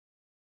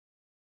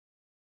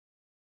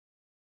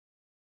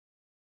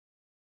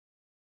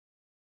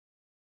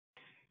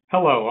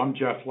Hello, I'm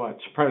Jeff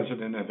Lutz,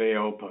 President of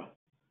AOPA.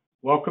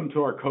 Welcome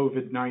to our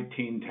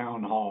COVID-19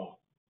 Town Hall.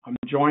 I'm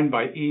joined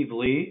by Eve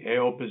Lee,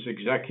 AOPA's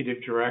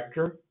Executive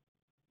Director,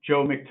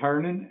 Joe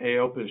McTurnan,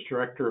 AOPA's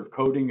Director of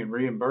Coding and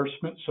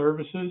Reimbursement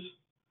Services,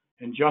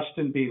 and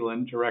Justin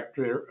Beelan,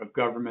 Director of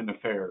Government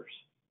Affairs.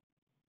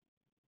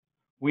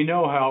 We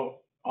know how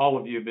all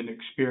of you have been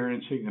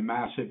experiencing the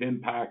massive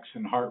impacts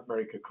and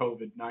heartbreak of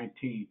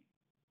COVID-19.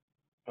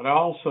 But I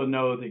also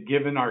know that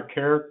given our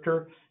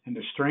character and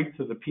the strength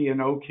of the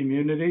P&O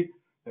community,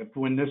 that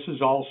when this is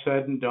all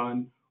said and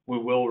done, we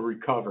will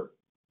recover.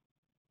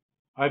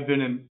 I've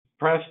been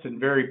impressed and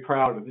very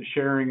proud of the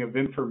sharing of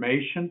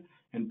information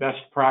and best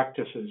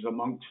practices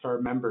amongst our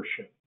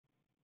membership.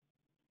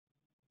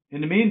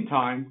 In the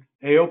meantime,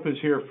 AOPA is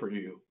here for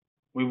you.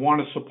 We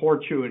want to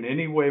support you in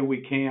any way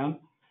we can,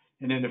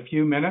 and in a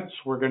few minutes,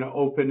 we're going to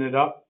open it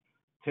up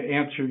to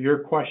answer your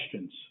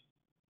questions.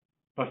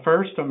 But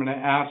first, I'm going to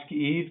ask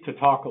Eve to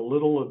talk a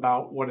little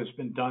about what has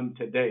been done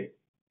to date.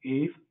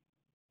 Eve?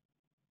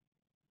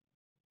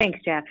 Thanks,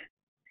 Jeff.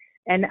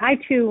 And I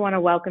too want to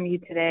welcome you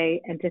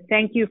today and to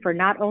thank you for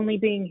not only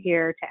being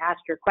here to ask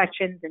your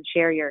questions and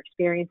share your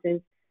experiences,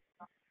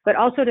 but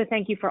also to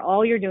thank you for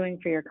all you're doing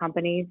for your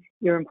companies,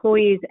 your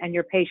employees, and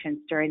your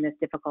patients during this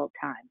difficult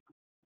time.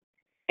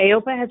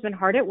 AOPA has been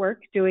hard at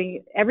work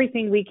doing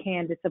everything we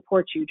can to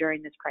support you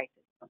during this crisis.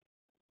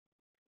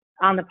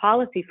 On the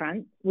policy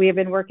front, we have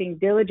been working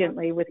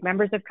diligently with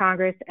members of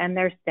Congress and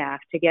their staff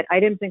to get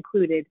items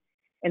included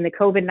in the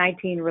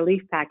COVID-19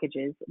 relief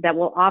packages that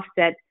will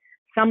offset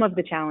some of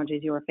the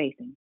challenges you are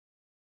facing.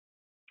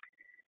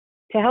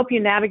 To help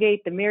you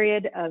navigate the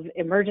myriad of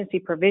emergency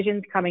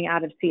provisions coming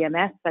out of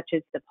CMS, such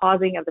as the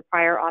pausing of the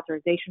prior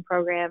authorization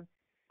program,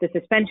 the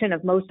suspension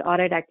of most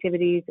audit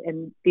activities,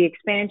 and the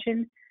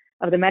expansion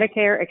of the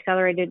Medicare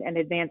Accelerated and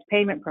Advanced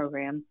Payment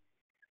Program,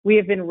 we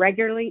have been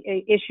regularly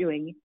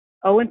issuing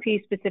O&P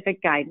specific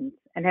guidance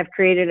and have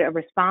created a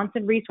response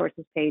and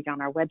resources page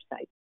on our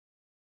website.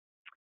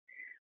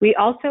 We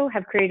also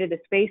have created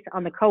a space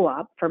on the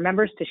co-op for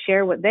members to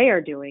share what they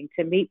are doing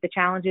to meet the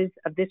challenges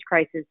of this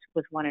crisis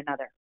with one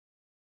another.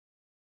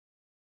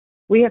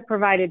 We have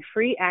provided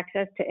free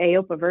access to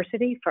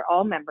AOPAversity for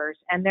all members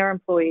and their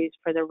employees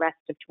for the rest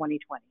of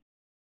 2020.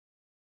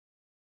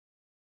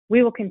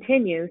 We will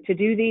continue to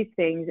do these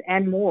things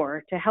and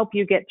more to help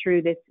you get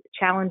through this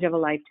challenge of a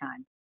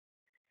lifetime.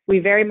 We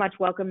very much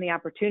welcome the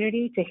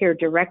opportunity to hear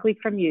directly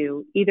from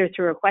you, either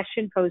through a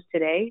question posed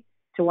today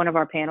to one of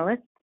our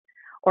panelists,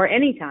 or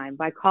anytime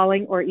by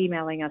calling or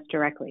emailing us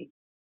directly.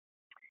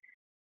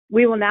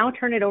 We will now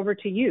turn it over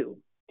to you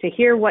to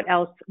hear what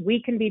else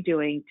we can be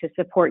doing to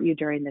support you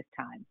during this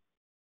time.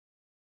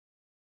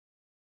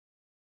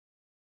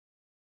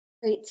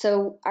 Great.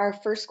 So our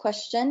first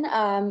question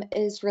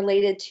is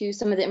related to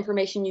some of the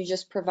information you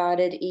just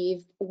provided,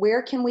 Eve.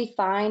 Where can we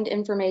find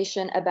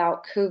information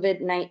about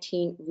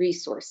COVID-19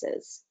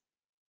 resources?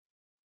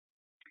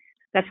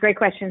 That's a great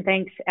question.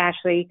 Thanks,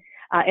 Ashley.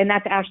 And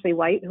that's Ashley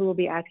White, who will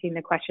be asking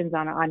the questions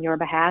on your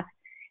behalf.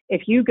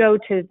 If you go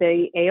to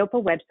the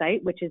AOPA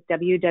website, which is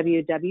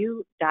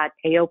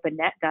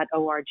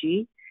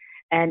www.aopanet.org,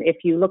 and if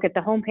you look at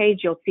the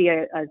homepage, you'll see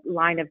a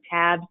line of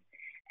tabs.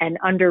 And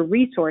under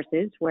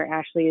resources, where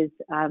Ashley is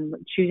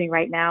choosing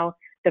right now,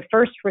 the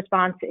first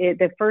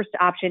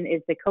option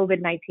is the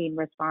COVID-19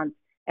 response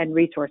and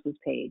resources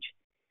page.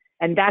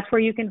 And that's where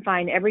you can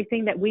find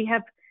everything that we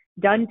have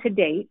done to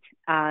date,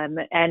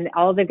 and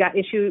all the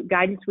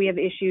guidance we have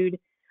issued,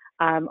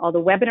 all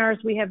the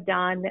webinars we have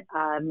done,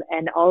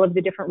 and all of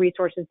the different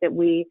resources that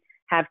we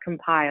have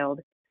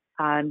compiled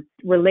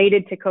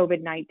related to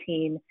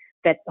COVID-19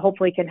 that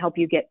hopefully can help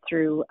you get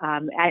through,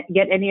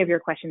 get any of your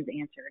questions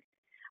answered.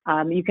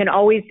 You can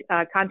always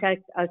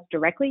contact us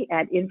directly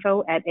at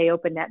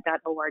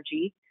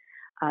info@aopanet.org.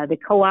 The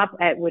co-op,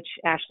 at which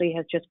Ashley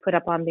has just put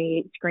up on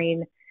the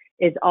screen,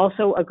 is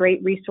also a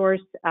great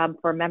resource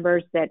for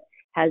members that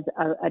has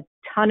a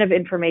ton of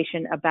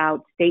information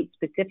about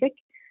state-specific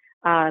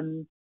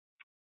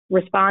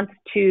response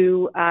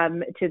to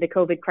the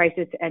COVID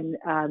crisis, and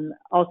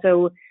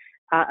also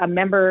a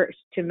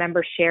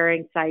member-to-member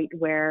sharing site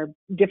where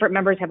different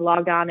members have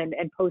logged on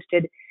and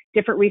posted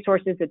different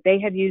resources that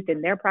they have used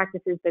in their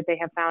practices that they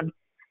have found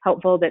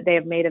helpful, that they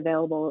have made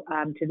available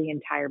to the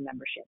entire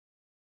membership.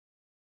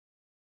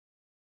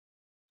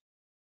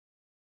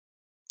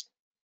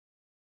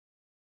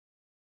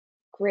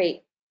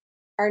 Great.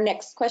 Our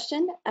next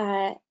question,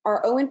 are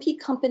O&P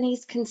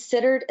companies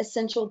considered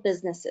essential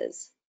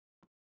businesses?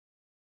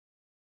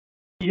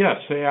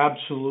 Yes, they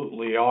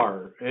absolutely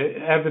are.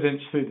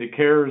 Evidenced through the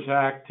CARES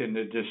Act and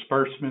the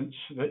disbursements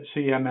that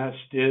CMS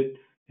did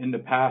in the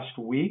past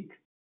week.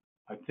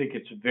 I think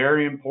it's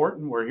very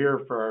important. We're here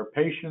for our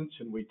patients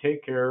and we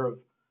take care of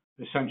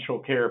essential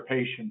care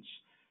patients.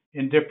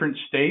 In different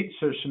states,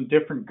 there's some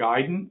different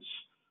guidance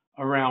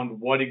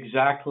around what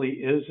exactly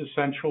is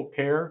essential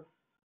care,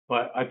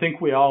 but I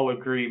think we all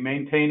agree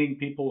maintaining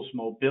people's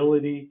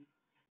mobility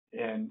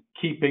and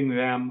keeping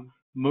them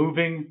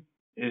moving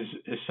is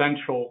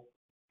essential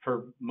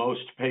for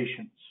most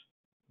patients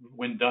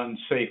when done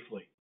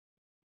safely.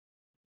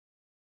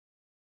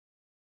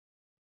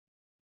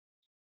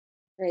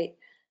 Great.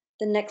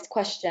 The next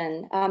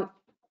question,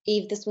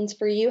 Eve, this one's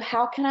for you.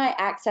 How can I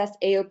access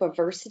AOPA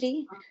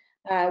Versity?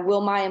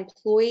 Will my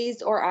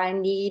employees or I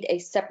need a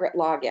separate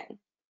login?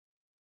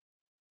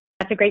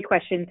 That's a great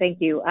question.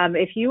 Thank you.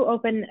 If you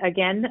open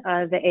again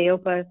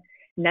the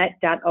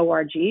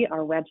aopanet.org, our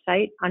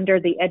website, under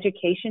the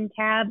Education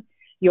tab,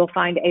 you'll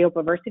find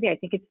AOPA Versity. I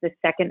think it's the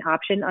second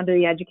option under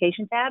the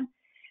Education tab,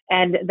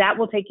 and that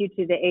will take you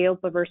to the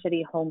AOPA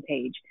Versity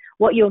homepage.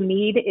 What you'll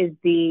need is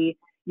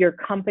your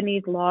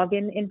company's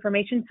login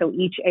information. So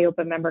each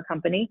AOPA member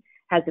company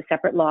has a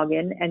separate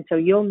login, and so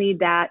you'll need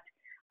that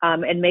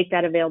and make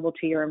that available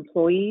to your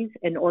employees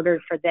in order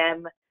for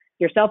them,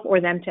 yourself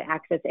or them, to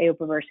access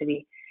AOPA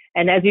Versity.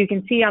 And as you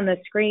can see on the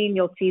screen,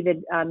 you'll see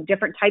the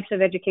different types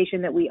of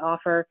education that we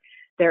offer.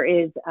 There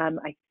is,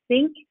 I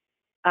think,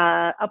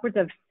 upwards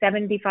of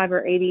 75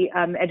 or 80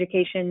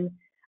 education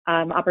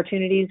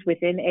opportunities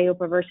within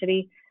AOPA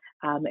Versity.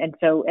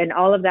 And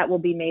all of that will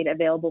be made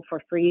available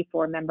for free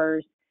for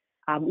members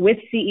with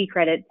CE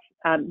credits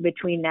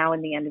between now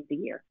and the end of the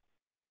year.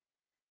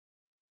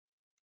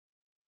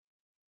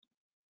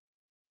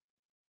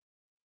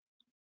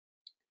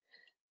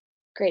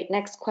 Great.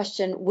 Next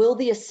question. Will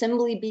the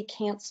assembly be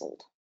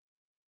canceled?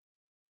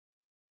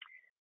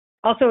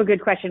 Also a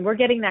good question. We're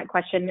getting that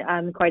question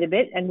quite a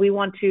bit, and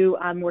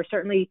we're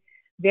certainly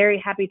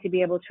very happy to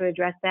be able to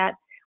address that.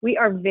 We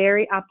are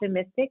very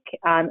optimistic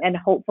and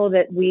hopeful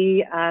that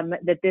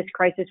that this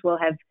crisis will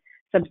have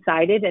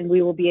subsided and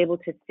we will be able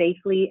to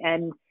safely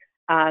and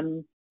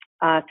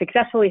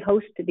successfully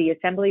host the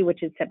assembly,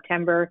 which is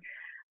September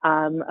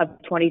of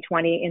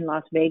 2020 in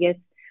Las Vegas.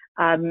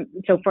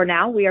 So for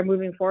now, we are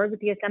moving forward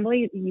with the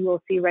assembly. You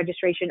will see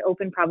registration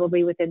open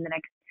probably within the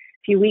next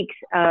few weeks,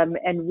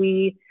 and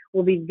we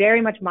will be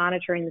very much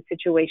monitoring the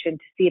situation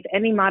to see if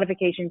any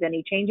modifications,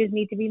 any changes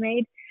need to be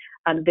made.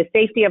 The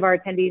safety of our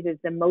attendees is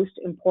the most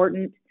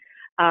important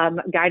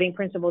guiding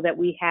principle that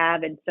we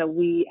have, and so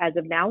we, as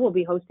of now, will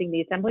be hosting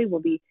the assembly.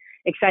 We'll be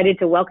excited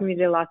to welcome you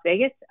to Las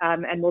Vegas,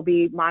 and we'll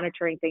be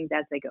monitoring things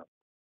as they go.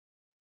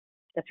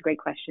 That's a great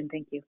question.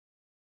 Thank you.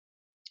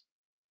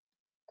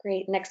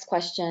 Great. Next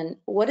question.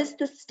 What is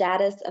the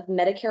status of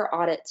Medicare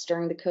audits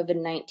during the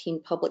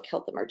COVID-19 public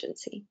health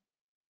emergency?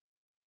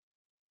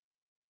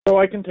 So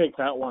I can take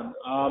that one.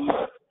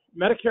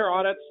 Medicare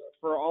audits,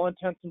 for all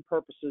intents and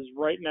purposes,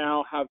 right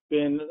now have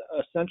been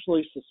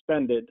essentially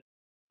suspended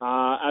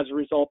as a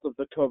result of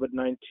the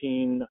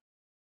COVID-19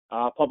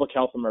 public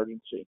health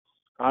emergency.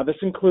 This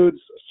includes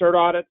CERT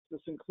audits.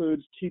 This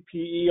includes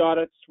TPE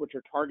audits, which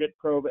are Target,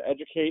 Probe,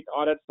 Educate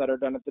audits that are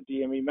done at the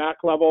DME MAC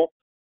level.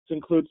 This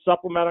includes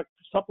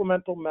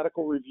supplemental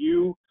medical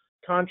review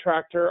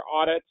contractor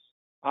audits,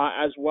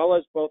 as well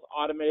as both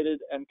automated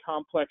and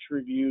complex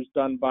reviews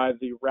done by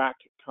the RAC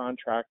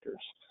contractors.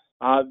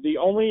 The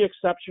only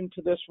exception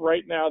to this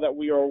right now that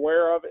we are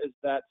aware of is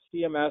that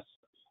CMS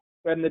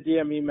and the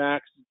DME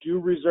MACs do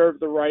reserve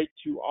the right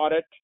to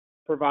audit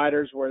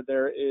providers where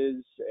there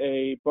is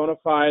a bona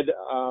fide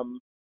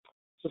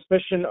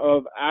suspicion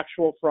of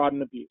actual fraud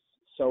and abuse.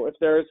 So if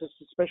there is a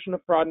suspicion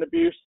of fraud and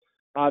abuse,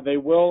 they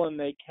will and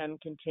they can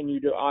continue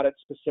to audit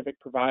specific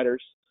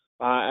providers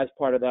as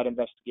part of that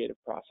investigative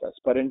process.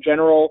 But in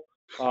general,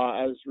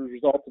 as a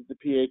result of the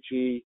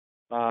PHE,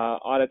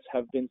 audits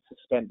have been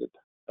suspended,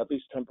 at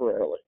least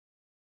temporarily.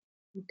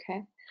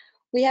 Okay.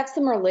 We have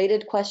some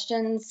related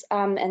questions,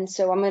 and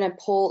so I'm going to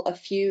pull a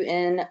few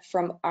in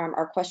from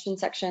our question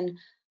section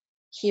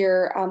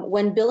here.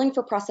 When billing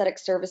for prosthetic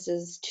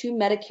services to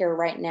Medicare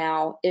right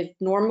now, if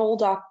normal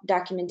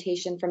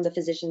documentation from the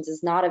physicians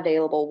is not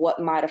available,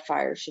 what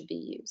modifier should be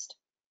used?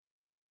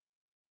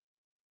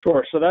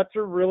 Sure. So that's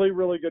a really,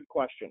 really good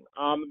question.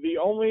 The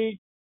only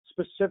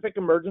specific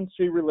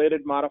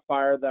emergency-related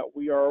modifier that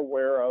we are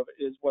aware of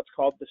is what's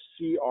called the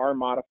CR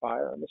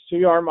modifier. And the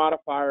CR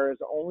modifier is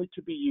only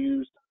to be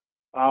used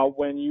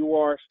when you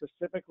are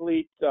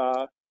specifically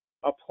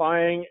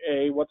applying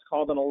what's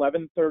called an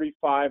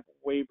 1135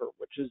 waiver,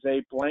 which is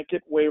a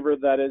blanket waiver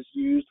that is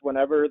used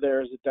whenever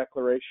there is a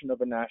declaration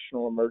of a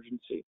national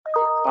emergency.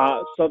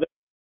 So the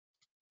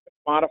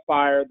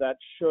modifier that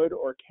should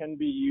or can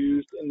be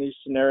used in these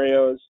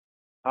scenarios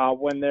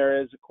when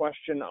there is a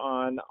question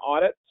on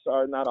audits,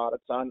 or not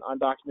audits, on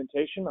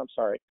documentation, I'm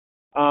sorry.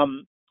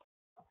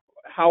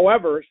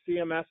 However,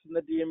 CMS and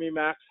the DME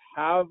MACs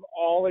have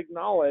all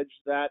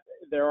acknowledged that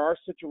there are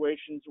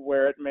situations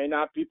where it may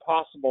not be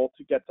possible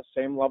to get the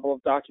same level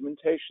of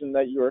documentation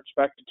that you're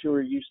expected to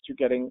or used to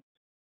getting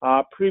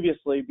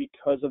previously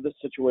because of the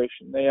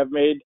situation. They have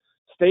made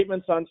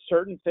statements on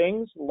certain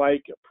things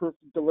like proof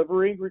of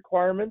delivery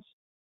requirements,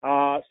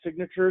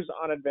 signatures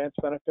on advanced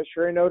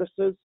beneficiary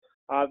notices.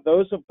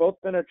 Those have both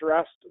been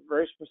addressed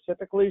very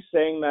specifically,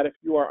 saying that if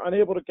you are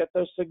unable to get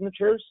those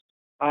signatures,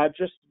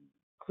 just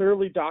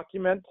clearly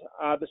document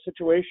the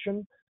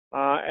situation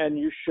and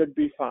you should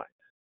be fine.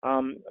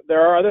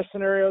 There are other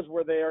scenarios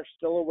where they are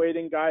still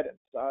awaiting guidance.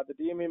 The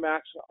DME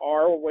MACs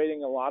are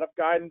awaiting a lot of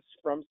guidance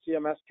from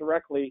CMS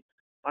directly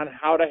on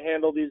how to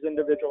handle these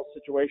individual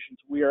situations.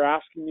 We are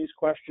asking these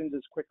questions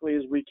as quickly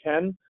as we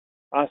can,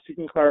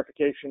 seeking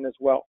clarification as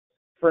well.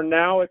 For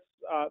now, it's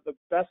the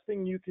best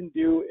thing you can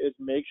do is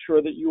make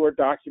sure that you are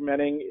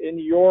documenting in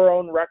your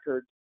own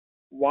records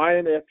why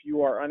and if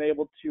you are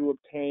unable to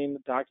obtain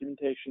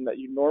documentation that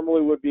you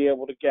normally would be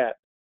able to get,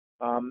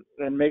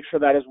 and make sure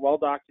that is well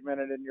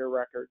documented in your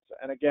records.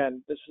 And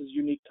again, this is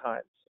unique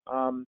times.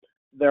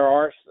 There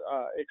are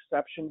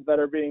exceptions that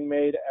are being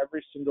made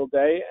every single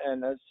day,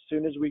 and as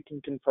soon as we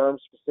can confirm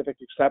specific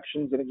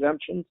exceptions and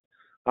exemptions,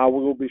 we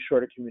will be sure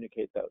to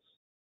communicate those.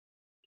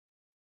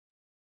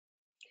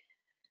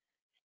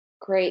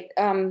 Great.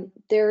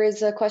 There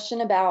is a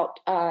question about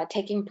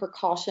taking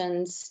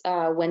precautions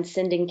when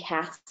sending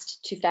casts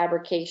to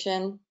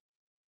fabrication.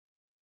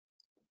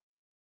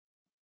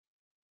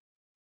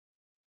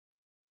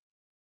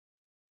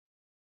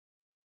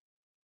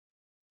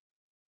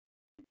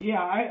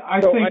 Yeah, I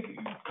think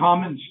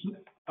common.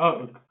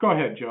 Oh, go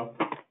ahead, Joe.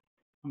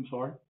 I'm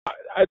sorry.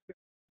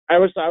 I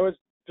was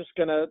just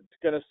gonna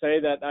say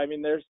that, I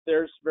mean, there's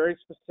very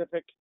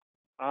specific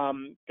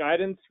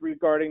guidance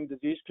regarding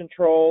disease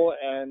control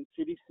and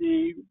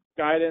CDC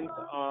guidance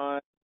on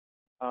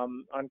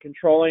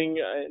controlling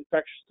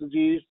infectious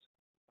disease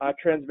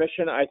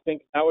transmission. I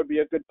think that would be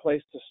a good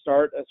place to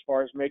start as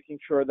far as making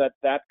sure that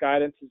that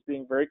guidance is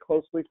being very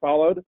closely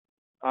followed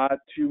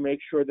to make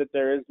sure that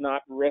there is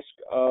not risk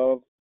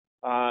of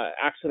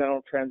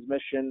accidental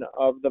transmission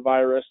of the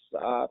virus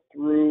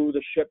through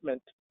the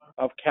shipment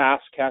of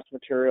cast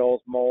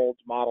materials, molds,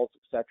 models,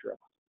 etc.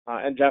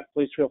 And Jeff,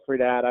 please feel free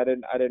to add. I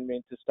didn't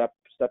mean to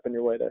step in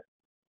your way there.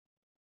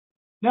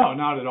 No,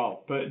 not at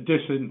all. But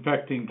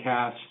disinfecting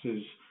casts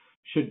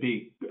should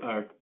be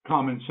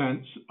common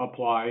sense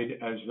applied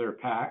as they're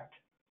packed.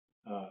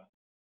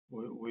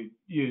 We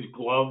use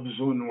gloves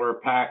when we're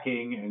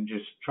packing and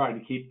just try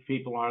to keep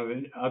people on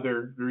the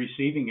other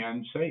receiving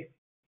end safe.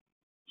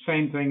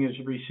 Same thing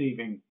as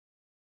receiving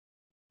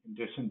and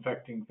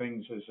disinfecting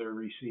things as they're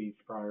received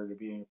prior to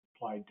being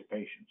applied to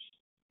patients.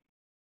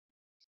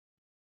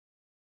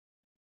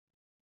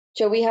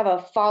 Joe, we have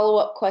a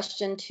follow-up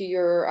question to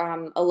your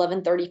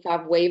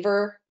 1135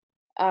 waiver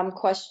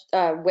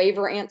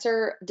waiver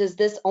answer. Does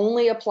this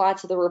only apply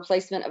to the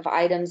replacement of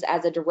items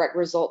as a direct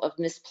result of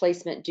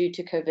misplacement due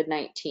to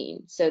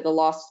COVID-19? So the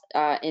loss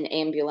in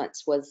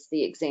ambulance was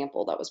the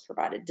example that was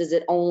provided. Does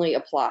it only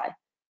apply?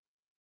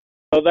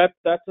 So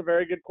that's a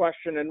very good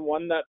question, and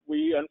one that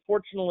we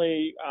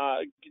unfortunately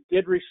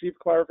did receive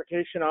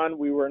clarification on.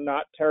 We were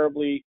not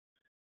terribly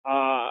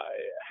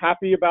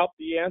happy about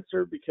the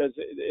answer because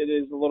it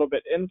is a little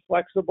bit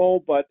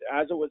inflexible, but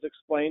as it was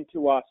explained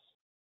to us,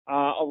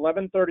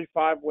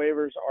 1135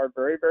 waivers are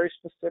very, very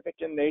specific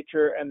in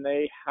nature, and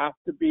they have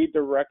to be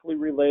directly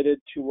related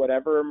to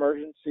whatever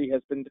emergency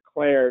has been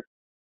declared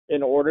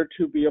in order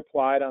to be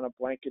applied on a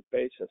blanket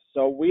basis.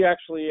 So we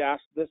actually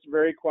asked this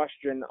very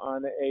question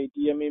on a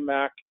DME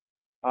MAC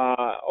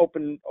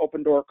open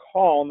door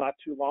call not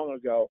too long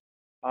ago.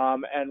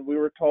 And we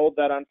were told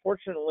that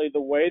unfortunately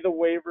the way the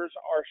waivers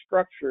are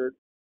structured,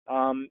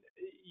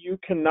 you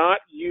cannot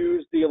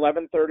use the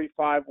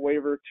 1135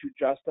 waiver to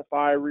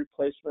justify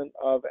replacement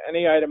of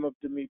any item of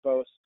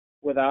DMEPOS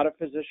without a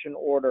physician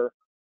order,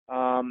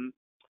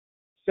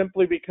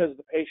 simply because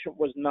the patient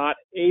was not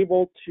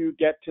able to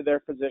get to their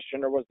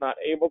physician or was not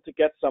able to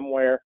get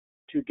somewhere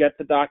to get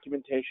the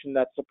documentation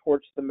that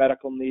supports the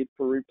medical need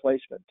for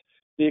replacement.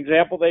 The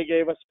example they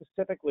gave us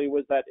specifically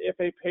was that if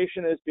a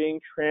patient is being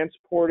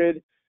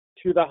transported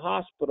to the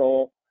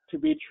hospital to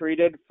be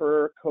treated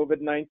for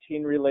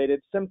COVID-19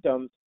 related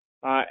symptoms,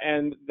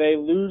 and they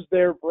lose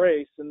their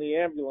brace in the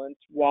ambulance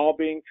while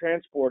being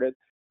transported,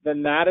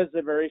 then that is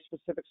a very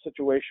specific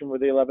situation where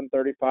the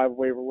 1135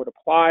 waiver would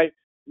apply.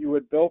 You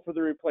would bill for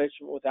the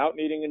replacement without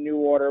needing a new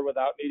order,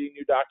 without needing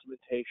new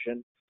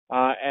documentation,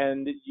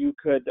 and you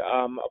could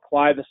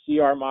apply the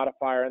CR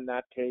modifier in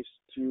that case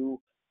to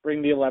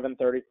bring the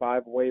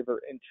 1135 waiver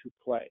into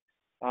play.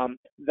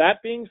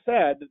 That being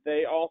said,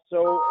 they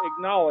also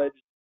acknowledge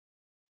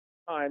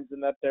times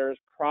and that there is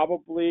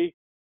probably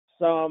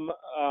some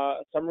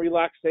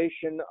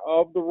relaxation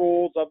of the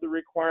rules, of the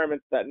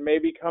requirements that may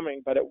be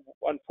coming, but it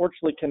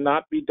unfortunately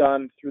cannot be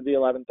done through the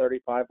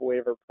 1135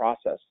 waiver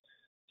process.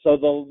 So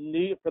the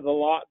need for the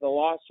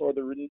loss or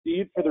the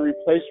need for the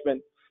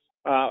replacement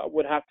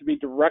would have to be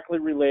directly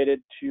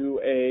related to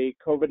a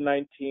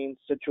COVID-19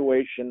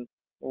 situation,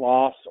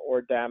 loss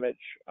or damage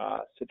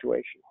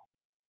situation.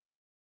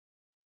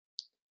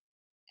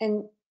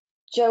 And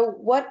Joe,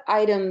 what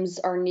items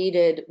are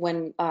needed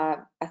when, I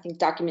think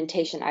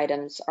documentation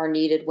items are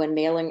needed when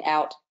mailing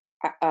out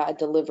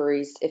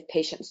deliveries if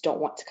patients don't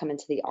want to come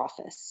into the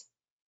office?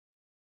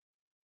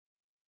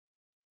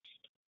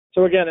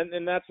 So again,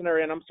 in that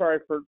scenario, and I'm sorry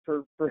for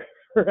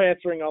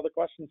answering all the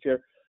questions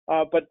here,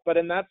 but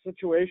in that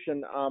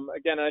situation,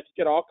 again, I think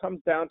it all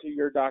comes down to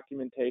your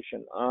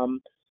documentation.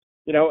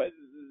 You know,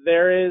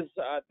 there is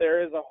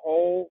a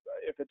whole,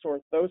 if it's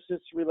orthosis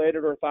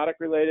related, orthotic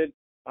related,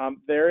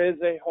 there is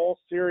a whole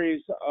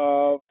series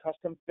of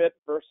custom fit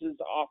versus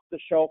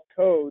off-the-shelf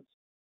codes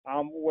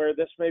where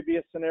this may be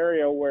a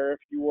scenario where if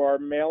you are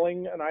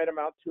mailing an item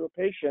out to a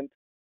patient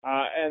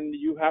and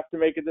you have to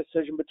make a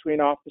decision between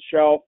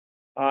off-the-shelf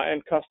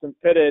and custom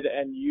fitted,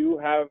 and you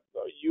have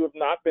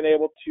not been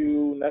able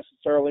to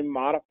necessarily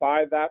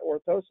modify that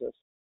orthosis.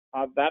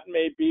 That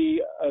may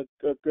be a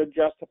good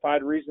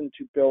justified reason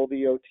to bill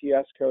the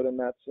OTS code in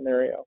that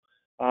scenario.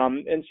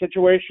 In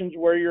situations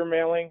where you're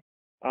mailing,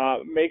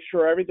 make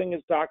sure everything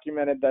is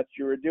documented that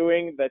you are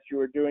doing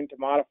to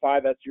modify,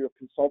 that you have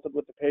consulted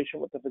with the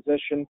patient, with the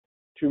physician,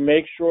 to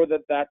make sure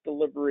that that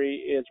delivery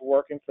is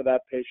working for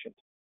that patient.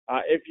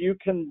 If you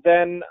can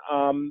then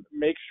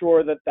make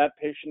sure that that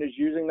patient is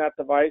using that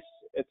device,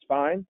 it's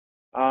fine.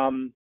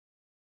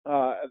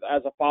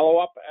 As a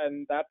follow-up,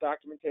 and that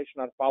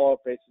documentation on a follow-up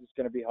basis is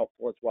going to be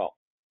helpful as well.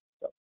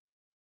 So.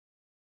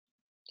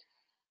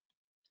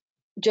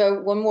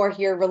 Joe, one more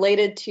here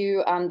related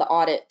to the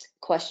audit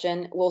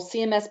question. Will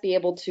CMS be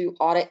able to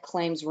audit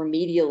claims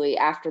remedially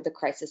after the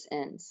crisis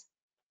ends?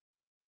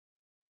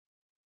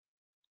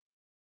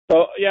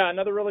 So yeah,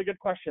 another really good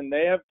question.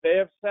 They have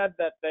said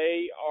that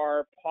they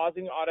are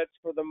pausing audits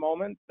for the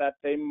moment, that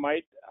they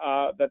might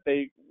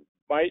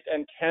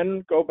and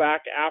can go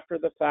back after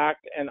the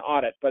fact and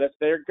audit. But if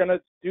they're going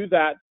to do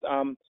that,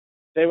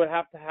 they would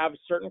have to have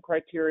certain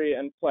criteria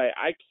in play.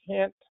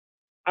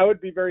 I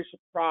would be very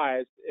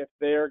surprised if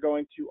they are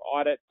going to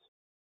audit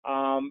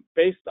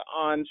based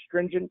on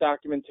stringent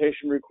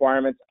documentation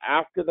requirements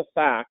after the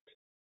fact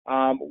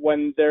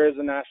when there is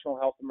a national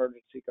health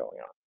emergency going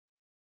on.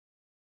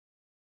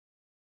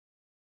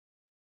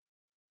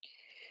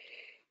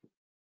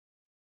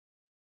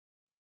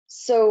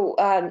 So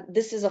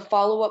this is a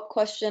follow-up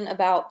question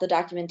about the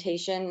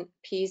documentation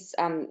piece.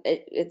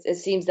 It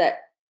seems that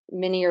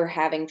many are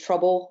having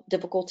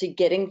difficulty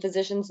getting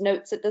physicians'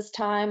 notes at this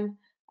time,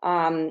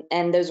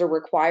 and those are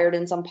required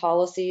in some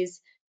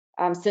policies.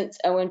 Since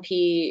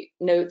O&P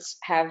notes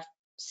have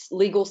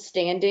legal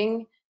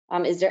standing,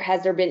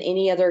 has there been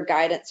any other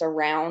guidance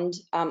around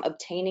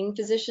obtaining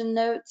physician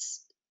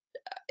notes?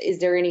 Is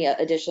there any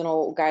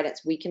additional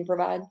guidance we can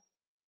provide?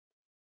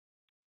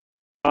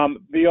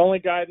 The only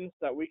guidance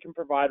that we can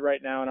provide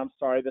right now, and I'm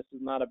sorry, this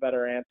is not a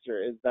better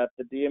answer, is that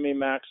the DME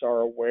MACs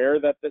are aware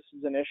that this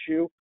is an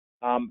issue.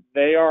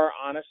 They are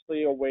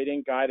honestly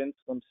awaiting guidance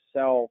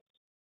themselves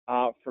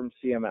from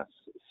CMS.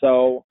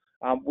 So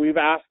we've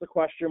asked the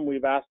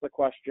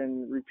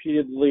question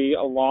repeatedly,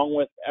 along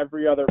with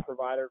every other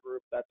provider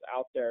group that's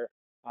out there.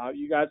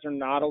 You guys are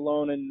not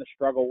alone in the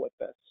struggle with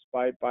this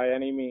by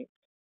any means.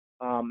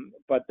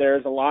 But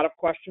there's a lot of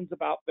questions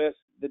about this.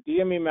 The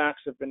DME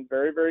MACs have been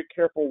very, very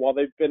careful while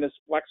they've been as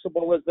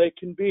flexible as they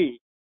can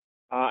be,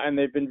 and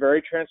they've been very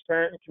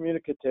transparent and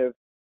communicative.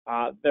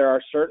 There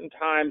are certain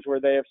times where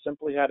they have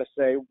simply had to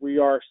say, we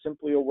are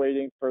simply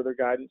awaiting further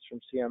guidance from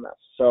CMS.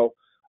 So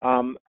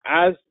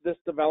as this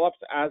develops,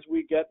 as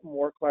we get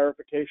more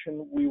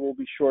clarification, we will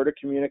be sure to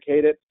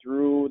communicate it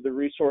through the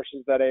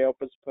resources that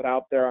AOPA has put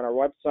out there on our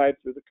website,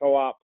 through the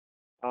co-op.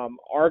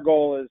 Our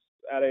goal is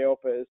at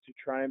AOPA is to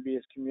try and be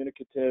as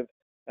communicative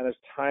and as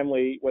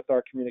timely with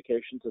our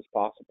communications as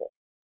possible.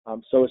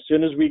 So as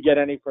soon as we get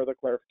any further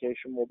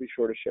clarification, we'll be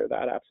sure to share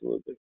that,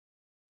 absolutely.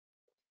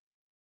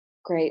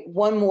 Great.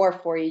 One more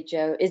for you,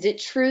 Joe. Is it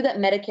true that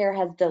Medicare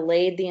has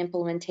delayed the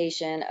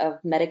implementation of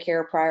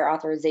Medicare prior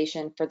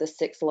authorization for the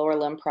 6 lower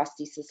limb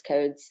prosthesis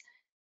codes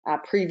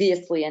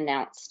previously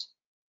announced?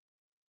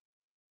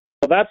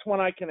 Well, that's one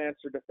I can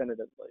answer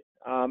definitively.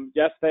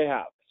 Yes, they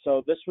have.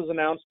 So this was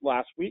announced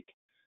last week.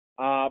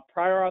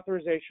 Prior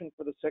authorization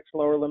for the 6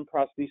 lower limb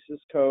prosthesis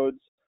codes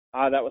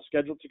that was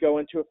scheduled to go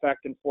into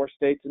effect in 4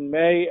 states in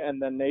May and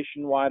then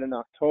nationwide in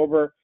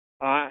October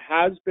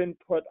has been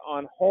put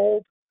on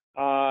hold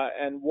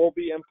and will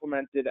be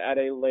implemented at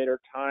a later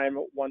time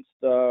once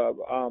the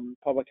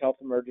public health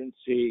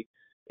emergency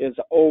is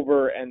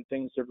over and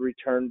things have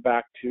returned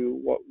back to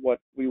what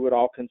we would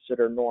all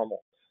consider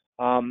normal.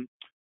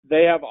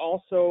 They have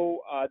also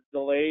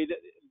delayed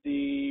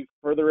the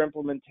further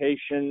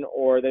implementation,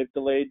 or they've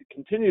delayed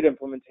continued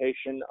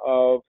implementation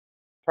of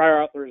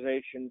prior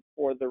authorization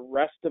for the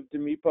rest of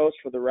DMEPOS,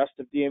 for the rest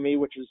of DME,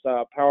 which is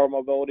power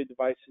mobility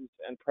devices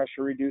and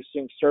pressure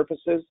reducing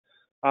surfaces.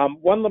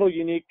 One little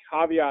unique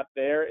caveat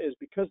there is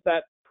because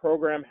that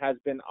program has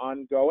been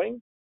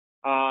ongoing,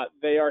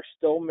 they are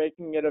still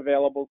making it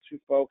available to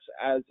folks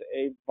as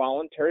a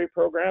voluntary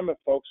program. If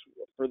folks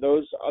for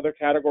those other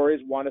categories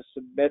want to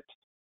submit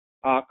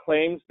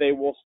claims, they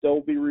will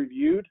still be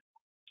reviewed.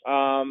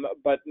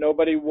 But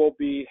nobody will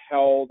be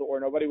held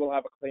or nobody will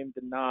have a claim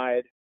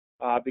denied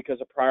because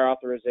a prior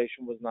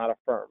authorization was not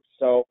affirmed.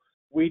 So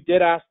we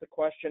did ask the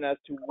question as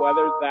to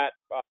whether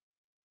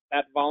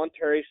that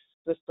voluntary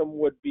system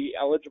would be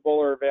eligible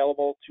or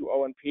available to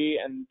O&P,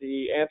 and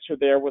the answer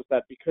there was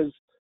that because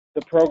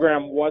the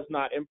program was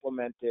not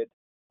implemented,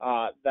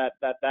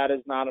 that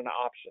is not an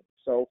option.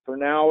 So for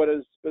now, it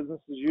is business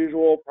as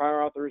usual.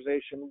 Prior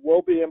authorization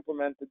will be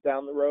implemented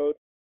down the road.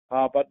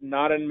 But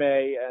not in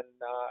May, and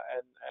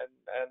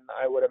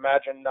I would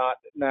imagine not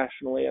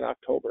nationally in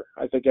October.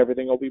 I think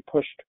everything will be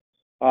pushed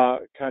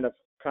kind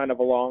of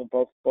along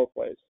both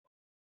ways.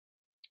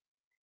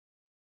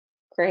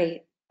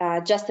 Great.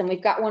 Justin,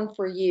 we've got one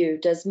for you.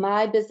 Does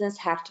my business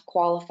have to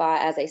qualify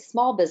as a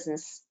small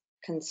business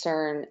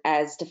concern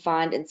as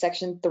defined in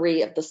Section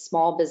 3 of the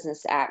Small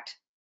Business Act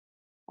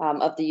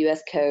of the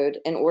U.S. Code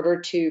in order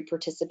to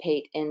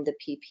participate in the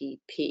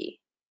PPP?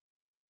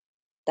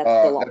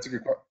 That's the law.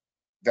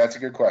 That's a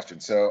good question.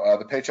 So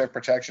the Paycheck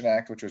Protection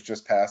Act, which was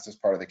just passed as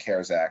part of the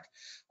CARES Act,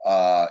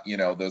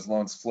 those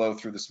loans flow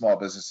through the Small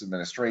Business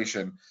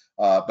Administration.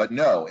 But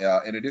no,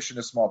 in addition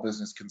to small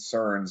business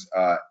concerns,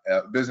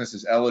 business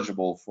is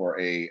eligible for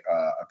a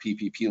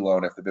PPP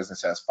loan if the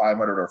business has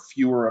 500 or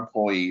fewer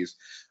employees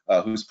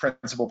whose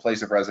principal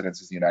place of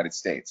residence is the United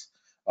States.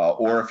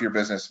 Or if your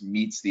business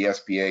meets the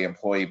SBA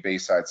employee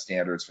Bayside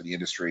standards for the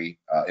industry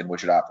in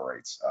which it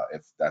operates,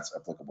 if that's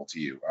applicable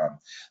to you.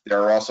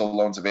 There are also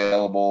loans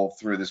available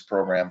through this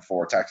program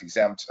for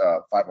tax-exempt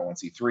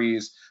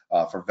 501c3s,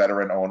 for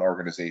veteran-owned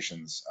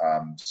organizations.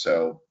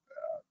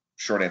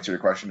 Short answer to your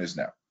question is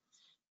no.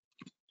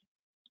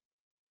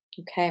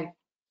 Okay.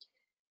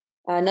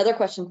 Another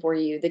question for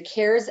you. The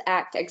CARES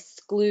Act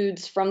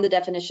excludes from the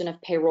definition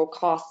of payroll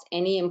costs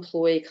any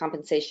employee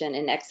compensation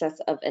in excess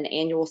of an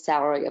annual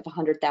salary of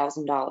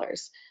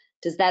 $100,000.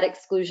 Does that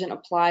exclusion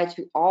apply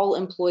to all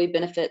employee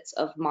benefits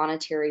of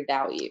monetary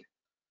value?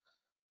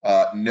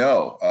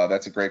 No,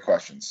 that's a great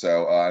question.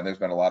 So there's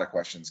been a lot of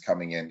questions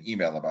coming in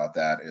email about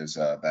that, is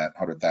that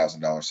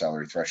 $100,000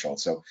 salary threshold.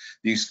 So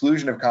the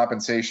exclusion of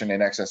compensation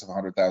in excess of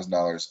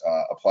 $100,000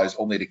 applies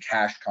only to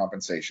cash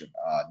compensation,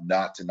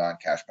 not to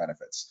non-cash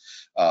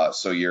benefits.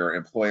 So your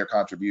employer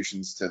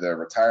contributions to the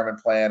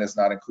retirement plan is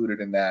not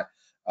included in that.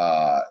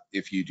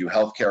 If you do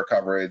healthcare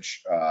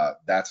coverage,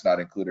 that's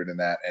not included in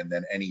that. And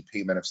then any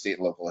payment of state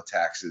and local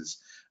taxes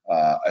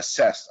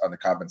assessed on the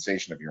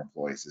compensation of your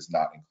employees is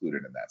not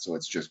included in that. So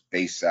it's just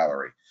base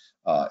salary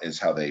is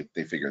how they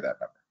figure that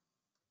number.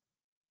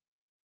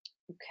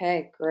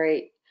 Okay,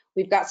 great.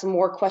 We've got some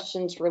more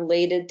questions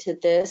related to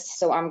this,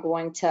 so I'm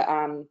going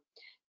to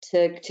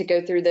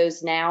go through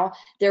those now.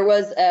 There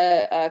was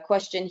a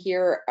question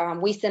here.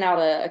 We sent out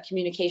a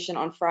communication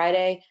on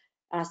Friday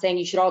saying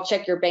you should all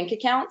check your bank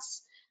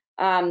accounts.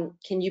 Can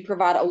you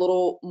provide a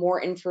little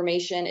more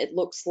information? It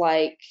looks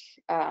like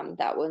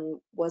that one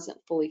wasn't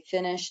fully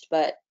finished,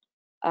 but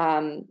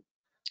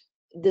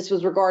this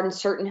was regarding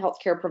certain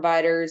healthcare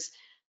providers,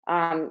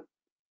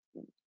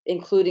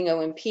 including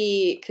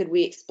OMP. Could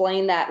we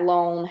explain that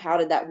loan? How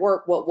did that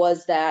work? What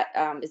was that?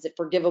 Is it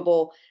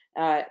forgivable?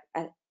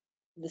 The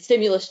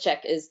stimulus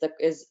check is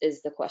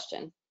the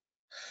question.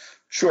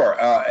 Sure,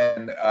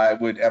 and I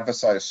would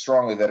emphasize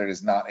strongly that it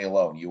is not a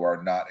loan. You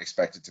are not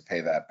expected to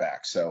pay that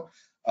back. So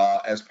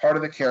as part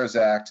of the CARES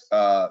Act,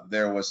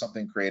 there was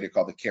something created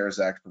called the CARES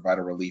Act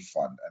Provider Relief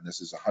Fund, and this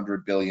is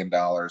 $100 billion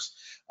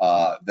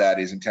that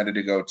is intended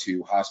to go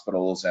to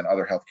hospitals and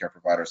other healthcare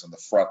providers on the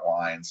front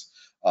lines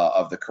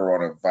of the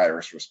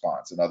coronavirus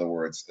response. In other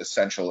words,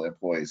 essential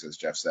employees, as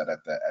Jeff said at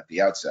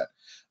the outset.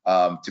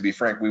 To be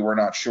frank, we were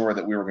not sure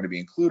that we were going to be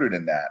included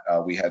in that.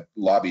 We had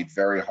lobbied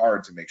very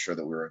hard to make sure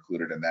that we were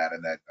included in that,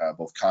 and that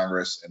both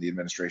Congress and the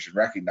administration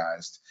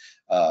recognized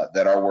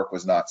that our work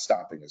was not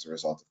stopping as a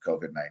result of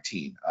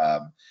COVID-19.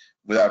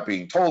 Without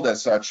being told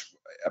as such,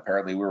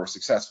 apparently we were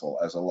successful,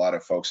 as a lot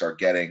of folks are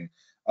getting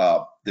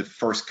the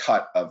first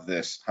cut of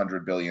this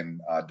 $100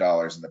 billion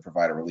in the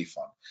Provider Relief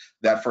Fund.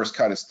 That first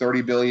cut is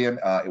 $30 billion.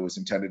 It was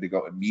intended to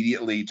go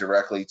immediately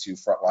directly to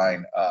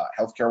frontline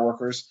healthcare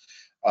workers.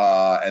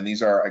 And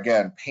these are,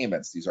 again,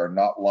 payments. These are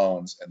not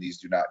loans, and these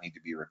do not need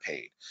to be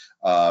repaid.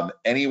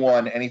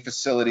 Anyone, any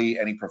facility,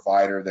 any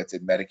provider that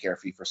did Medicare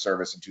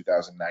fee-for-service in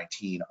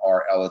 2019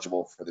 are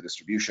eligible for the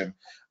distribution.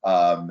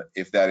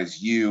 If that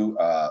is you,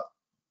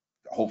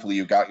 hopefully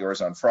you got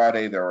yours on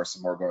Friday. There are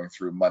some more going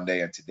through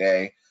Monday and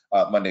today.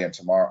 Today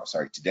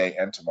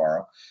and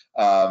tomorrow.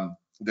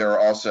 There are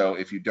also,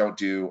 if you don't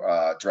do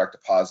direct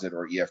deposit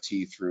or EFT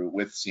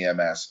with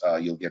CMS,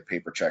 you'll get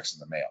paper checks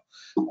in the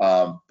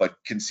mail. But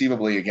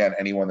conceivably, again,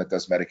 anyone that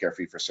does Medicare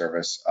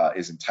fee-for-service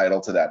is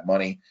entitled to that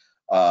money.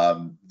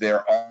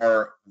 There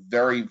are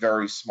very,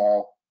 very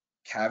small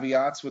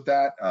caveats with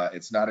that.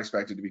 It's not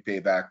expected to be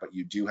paid back, but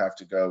you do have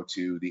to go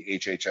to the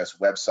HHS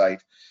website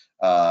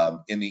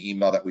in the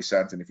email that we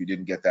sent, and if you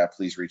didn't get that,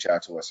 please reach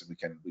out to us and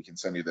we can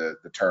send you the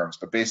terms.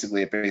 But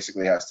basically, it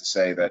basically has to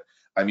say that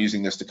I'm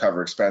using this to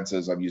cover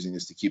expenses, I'm using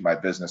this to keep my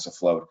business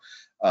afloat,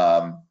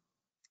 and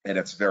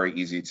it's very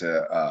easy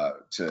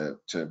to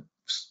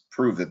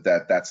prove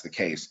that that's the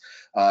case.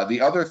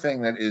 The other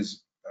thing that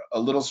is a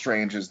little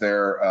strange is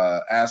they're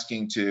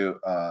asking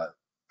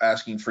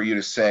for you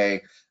to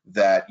say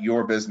that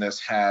your business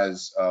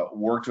has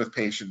worked with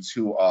patients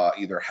who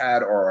either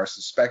had or are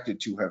suspected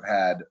to have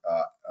had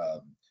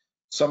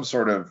some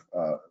sort of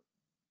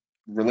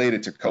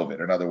related to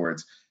COVID. In other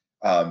words,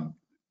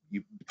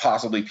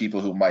 possibly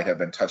people who might have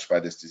been touched by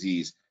this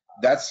disease.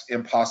 That's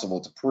impossible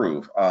to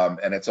prove,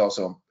 and it's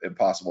also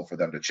impossible for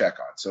them to check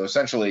on. So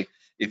essentially,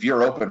 if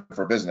you're open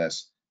for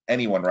business,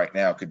 anyone right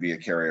now could be a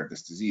carrier of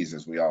this disease,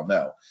 as we all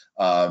know.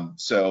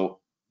 So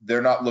they're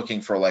not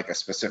looking for like a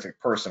specific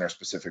person or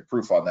specific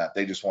proof on that.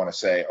 They just want to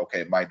say,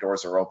 okay, my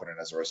doors are open, and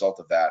as a result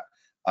of that,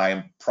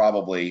 I'm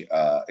probably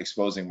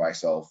exposing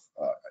myself,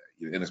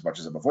 in as much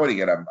as I'm avoiding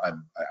it,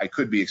 I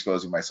could be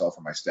exposing myself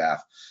and my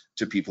staff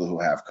to people who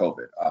have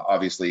COVID.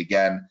 Obviously,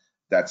 again,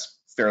 that's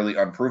fairly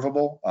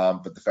unprovable,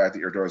 but the fact that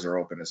your doors are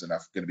open is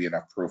going to be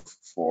enough proof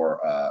for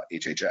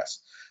HHS.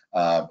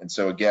 And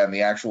so again,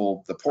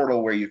 the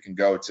portal where you can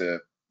go to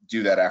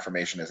do that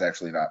affirmation is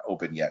actually not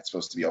open yet. It's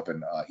supposed to be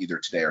open either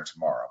today or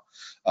tomorrow.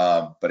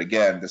 But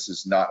again, this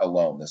is not a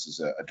loan. This is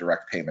a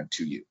direct payment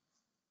to you.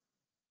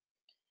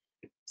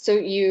 So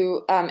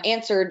you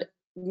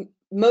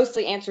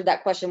mostly answered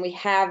that question. We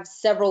have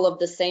several of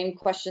the same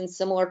questions,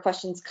 similar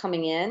questions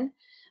coming in.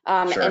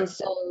 Sure. And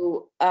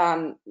so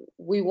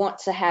we want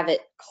to have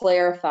it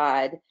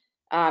clarified.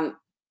 So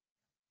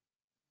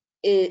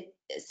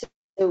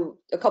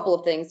a couple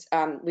of things.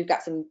 We've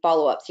got some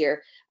follow-ups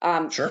here.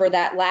 Sure. For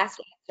that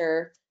last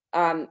answer,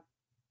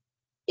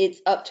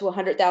 it's up to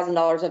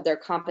 $100,000 of their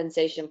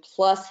compensation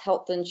plus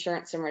health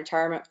insurance and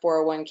retirement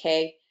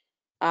 401k.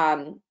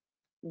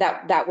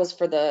 That was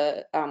for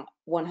the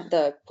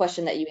the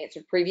question that you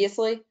answered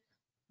previously.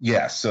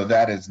 Yes, so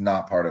that is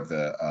not part of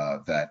the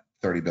that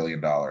 $30 billion.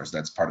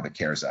 That's part of the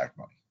CARES Act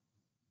money.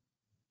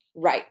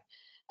 Right.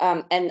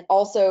 And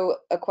also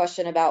a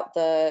question about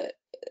the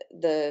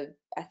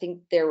I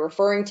think they're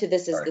referring to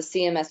this as the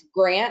CMS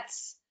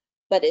grants,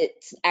 but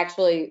it's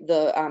actually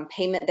the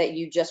payment that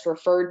you just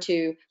referred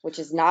to, which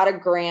is not a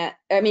grant.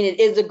 I mean, it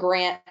is a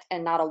grant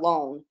and not a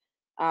loan.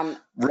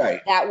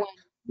 Right.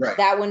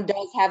 That one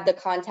does have the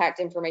contact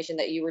information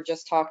that you were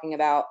just talking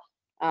about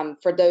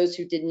for those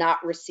who did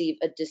not receive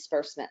a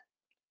disbursement.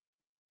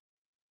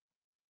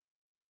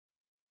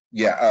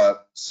 Yeah.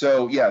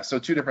 So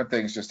two different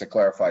things just to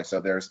clarify. So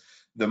there's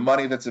the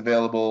money that's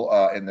available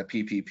in the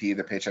PPP,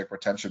 the Paycheck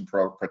Protection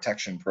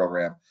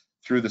Program,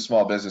 through the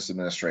Small Business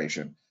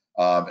Administration,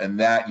 and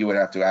that you would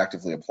have to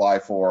actively apply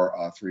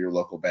for through your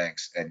local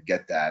banks and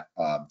get that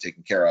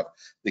taken care of.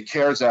 The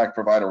CARES Act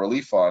Provider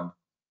Relief Fund,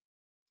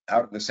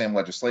 out of the same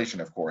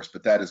legislation, of course,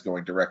 but that is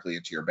going directly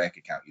into your bank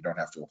account. You don't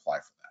have to apply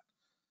for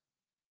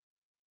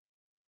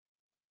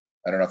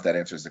that. I don't know if that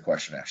answers the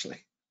question,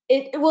 Ashley.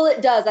 Well,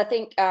 it does. I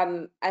think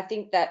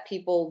that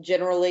people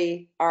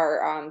generally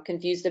are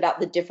confused about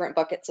the different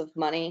buckets of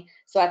money.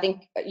 So I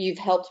think you've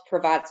helped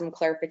provide some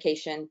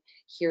clarification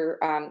here.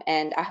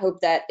 And I hope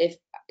that if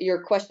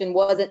your question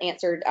wasn't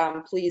answered,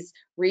 please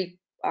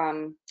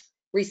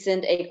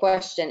resend a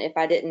question if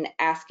I didn't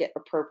ask it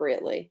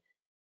appropriately.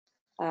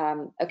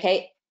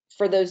 Okay.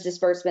 For those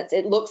disbursements,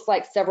 it looks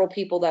like several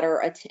people that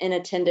are in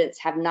attendance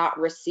have not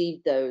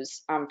received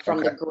those from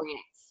the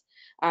grants.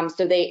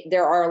 So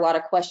there are a lot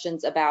of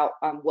questions about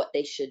what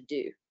they should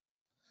do.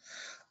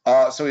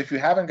 So if you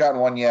haven't gotten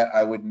one yet,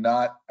 I would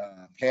not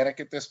panic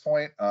at this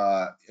point.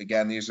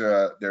 Again,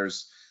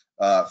 there's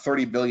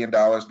 $30 billion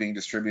being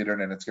distributed,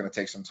 and it's going to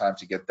take some time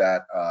to get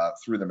that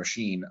through the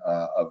machine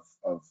of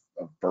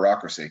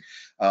bureaucracy.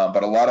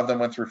 But a lot of them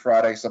went through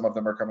Friday, some of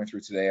them are coming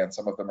through today, and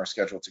some of them are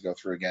scheduled to go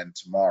through again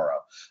tomorrow.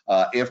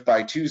 If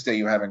by Tuesday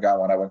you haven't got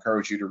one, I would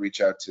encourage you to reach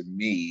out to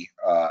me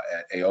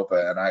at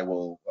AOPA, and I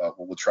will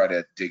we'll try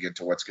to dig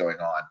into what's going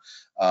on.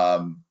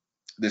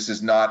 This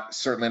is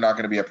certainly not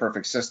going to be a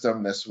perfect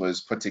system. This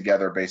was put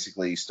together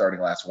basically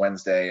starting last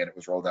Wednesday, and it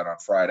was rolled out on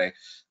Friday,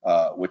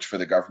 which for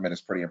the government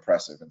is pretty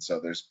impressive. And so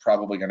there's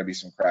probably going to be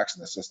some cracks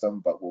in the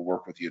system, but we'll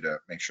work with you to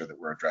make sure that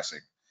we're addressing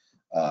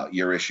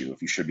your issue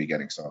if you should be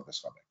getting some of this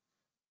funding.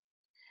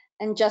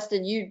 And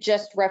Justin, you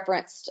just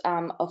referenced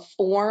a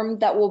form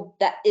that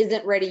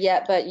isn't ready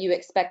yet, but you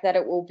expect that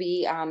it will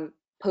be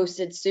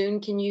posted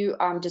soon. Can you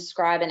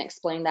describe and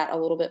explain that a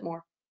little bit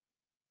more?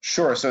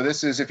 Sure. So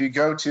this is, if you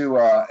go to,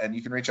 and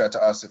you can reach out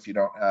to us if you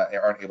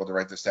aren't able to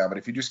write this down, but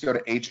if you just go to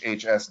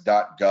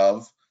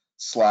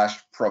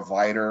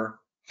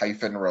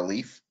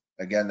hhs.gov/provider-relief,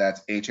 again,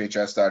 that's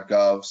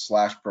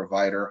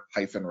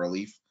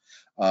hhs.gov/provider-relief.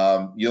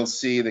 You'll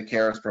see the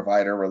CARES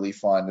Provider Relief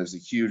Fund. There's a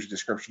huge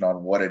description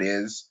on what it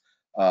is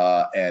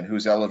and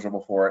who's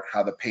eligible for it,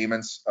 how the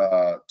payments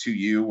to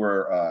you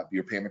were,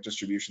 your payment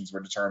distributions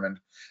were determined,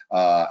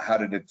 how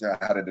to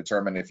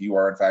determine if you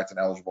are in fact an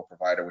eligible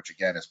provider, which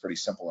again is pretty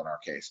simple in our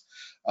case.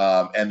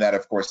 And that,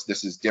 of course,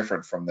 this is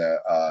different from the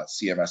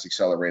CMS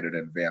Accelerated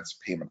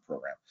Advanced Payment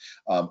Program.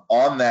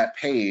 On that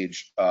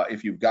page,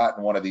 if you've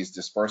gotten one of these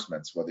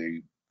disbursements, whether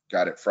you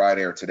got it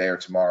Friday or today or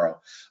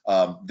tomorrow,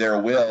 there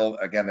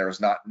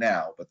is not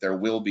now, but there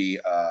will be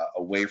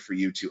a way for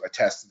you to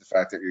attest to the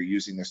fact that you're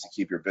using this to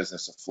keep your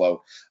business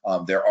afloat.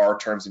 There are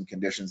terms and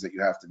conditions that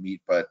you have to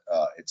meet, but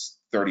it's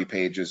 30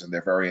 pages and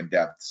they're very in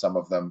depth. Some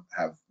of them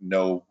have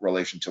no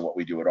relation to what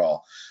we do at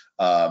all.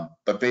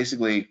 But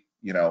basically,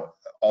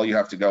 all you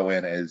have to go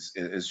in is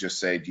just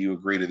say, do you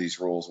agree to these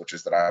rules, which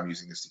is that I'm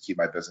using this to keep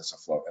my business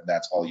afloat, and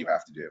that's all you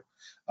have to do.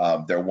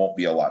 There won't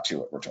be a lot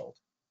to it, we're told.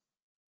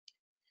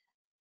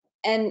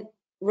 And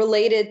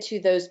related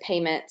to those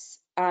payments,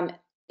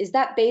 is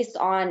that based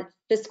on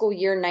fiscal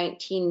year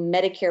 19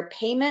 Medicare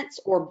payments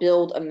or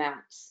billed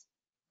amounts?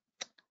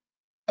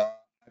 I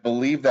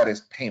believe that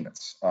is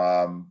payments.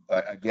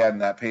 Again,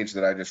 that page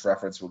that I just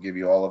referenced will give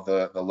you all of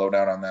the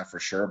lowdown on that for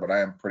sure, but I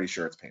am pretty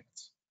sure it's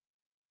payments.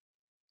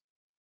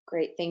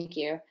 Great, thank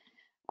you.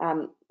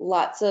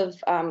 Lots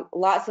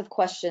of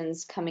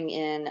questions coming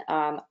in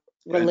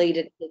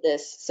related to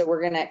this, so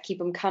we're gonna keep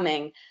them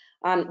coming.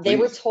 They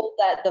were Please. told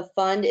that the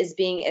fund is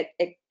being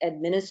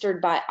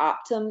administered by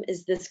Optum.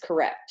 Is this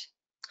correct?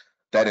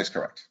 That is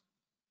correct.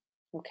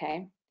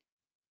 Okay.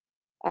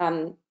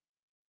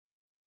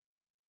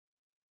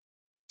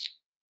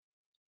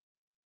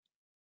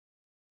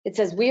 It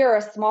says, we are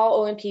a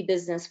small O&P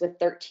business with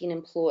 13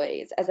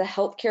 employees. As a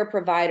healthcare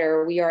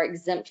provider, we are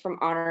exempt from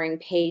honoring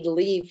paid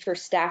leave for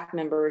staff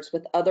members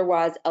with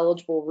otherwise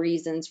eligible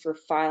reasons for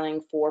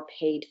filing for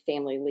paid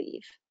family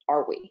leave.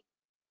 Are we?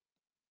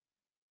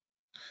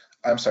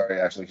 I'm sorry,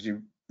 Ashley, could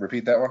you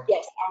repeat that one?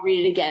 Yes, I'll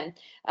read it again.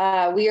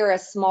 We are a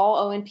small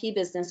O&P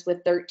business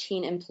with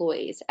 13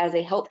 employees. As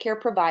a healthcare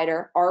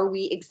provider, are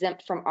we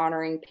exempt from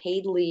honoring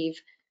paid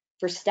leave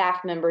for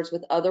staff members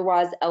with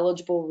otherwise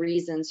eligible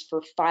reasons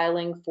for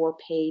filing for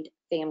paid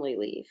family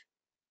leave?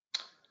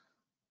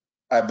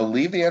 I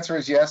believe the answer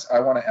is yes. I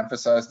want to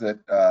emphasize that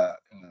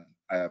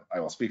I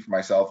will speak for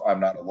myself. I'm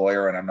not a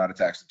lawyer and I'm not a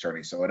tax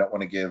attorney, so I don't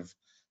want to give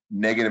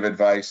negative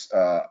advice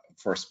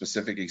for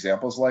specific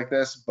examples like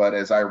this. But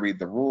as I read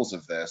the rules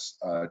of this,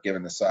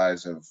 given the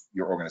size of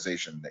your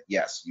organization, that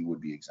yes, you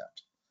would be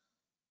exempt.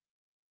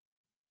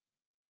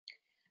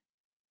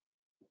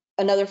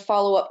 Another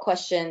follow-up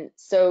question.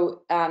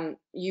 So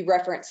you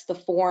referenced the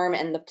form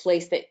and the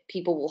place that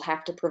people will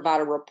have to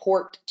provide a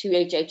report to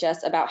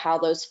HHS about how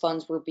those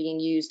funds were being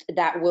used.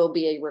 That will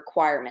be a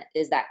requirement.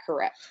 Is that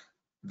correct?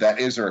 That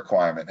is a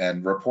requirement,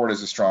 and report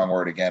is a strong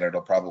word. Again,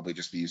 it'll probably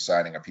just be you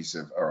signing a piece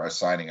of or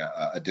signing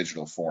a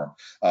digital form.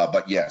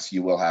 But yes,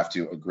 you will have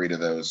to agree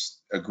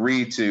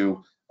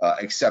to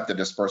accept the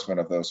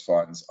disbursement of those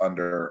funds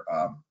under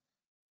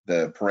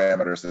the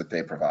parameters that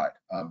they provide.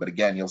 But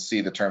again, you'll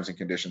see the terms and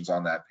conditions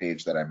on that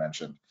page that I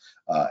mentioned,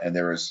 and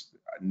there is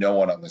no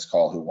one on this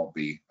call who won't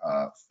be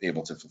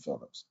able to fulfill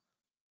those.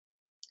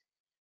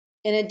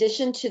 In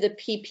addition to the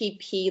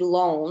PPP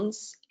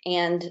loans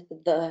and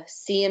the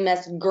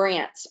CMS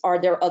grants, are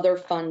there other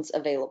funds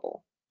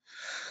available?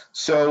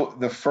 So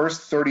the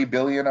first 30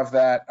 billion of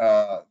that,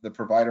 the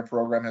provider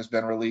program has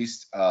been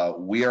released.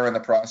 We are in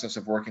the process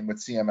of working with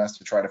CMS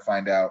to try to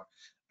find out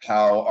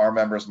how our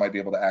members might be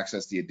able to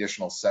access the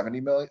additional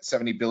 70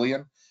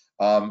 billion.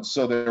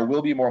 So there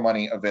will be more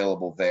money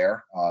available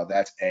there.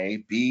 That's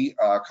A. B,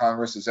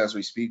 Congress is, as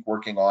we speak,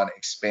 working on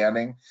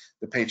expanding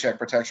the Paycheck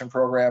Protection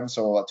Program,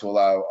 so to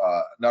allow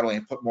not only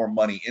put more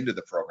money into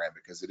the program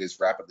because it is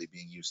rapidly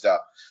being used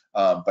up,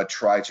 but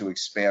try to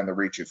expand the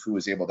reach of who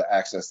is able to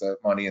access that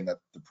money and the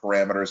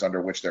parameters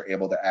under which they're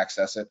able to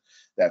access it.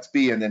 That's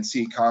B. And then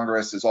C,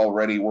 Congress is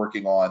already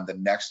working on the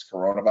next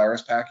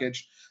coronavirus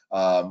package.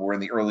 We're in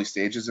the early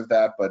stages of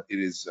that, but it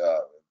is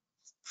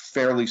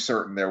fairly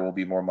certain there will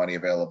be more money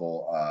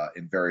available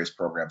in various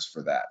programs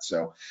for that.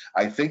 So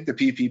I think the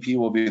PPP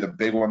will be the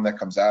big one that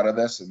comes out of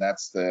this, and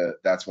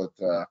that's what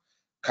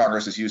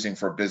Congress is using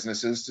for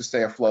businesses to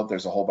stay afloat.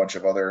 There's a whole bunch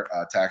of other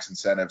tax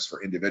incentives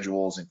for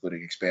individuals,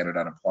 including expanded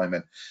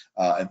unemployment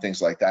and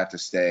things like that to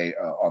stay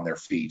on their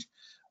feet.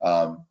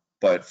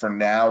 But for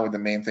now, the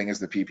main thing is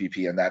the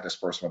PPP and that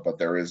disbursement, but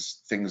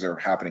things are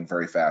happening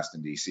very fast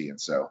in DC. And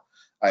so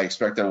I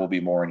expect there will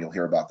be more, and you'll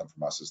hear about them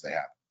from us as they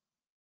happen.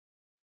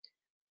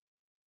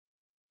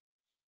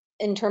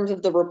 In terms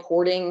of the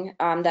reporting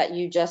that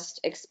you just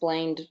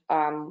explained,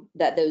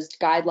 that those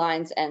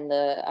guidelines and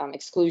the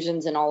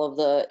exclusions and all of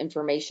the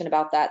information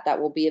about that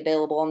will be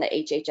available on the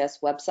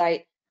HHS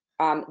website.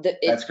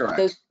 That's correct.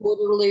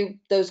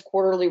 Those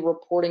quarterly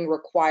reporting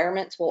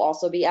requirements will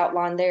also be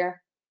outlined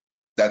there.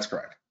 That's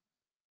correct.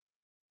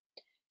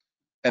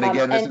 And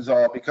again, this is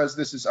all because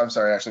this is, I'm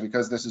sorry, actually,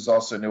 because this is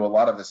also new. A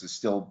lot of this is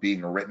still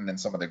being written, and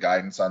some of the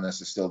guidance on this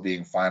is still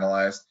being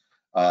finalized.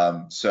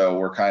 So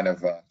we're kind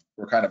of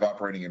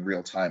operating in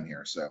real time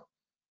here. So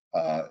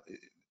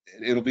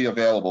it'll be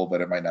available,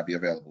 but it might not be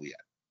available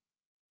yet.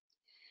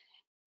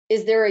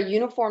 Is there a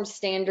uniform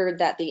standard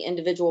that the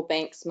individual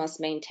banks must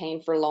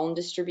maintain for loan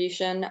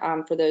distribution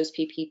for those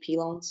PPP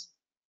loans?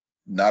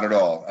 Not at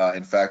all.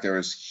 In fact, there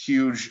is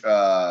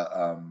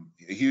a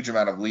huge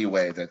amount of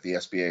leeway that the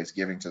SBA is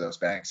giving to those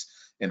banks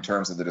in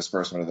terms of the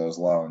disbursement of those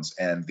loans,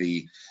 and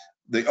the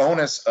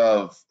onus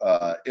of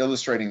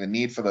illustrating the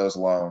need for those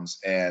loans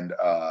and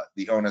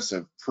the onus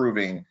of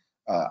proving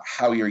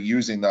how you're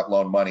using that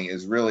loan money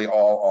is really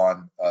all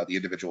on the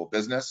individual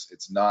business.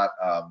 It's not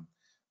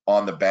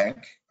on the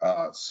bank.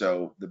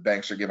 So the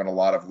banks are given a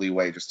lot of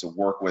leeway just to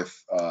work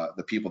with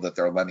the people that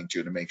they're lending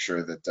to make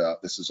sure that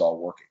this is all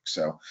working.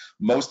 So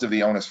most of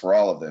the onus for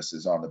all of this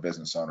is on the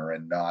business owner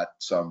and not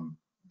some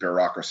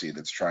bureaucracy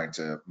that's trying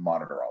to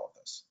monitor all of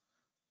this.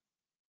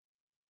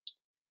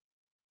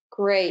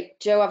 Great.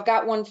 Joe, I've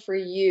got one for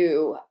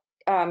you.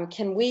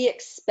 Can we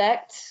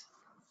expect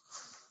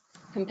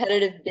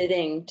competitive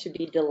bidding to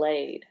be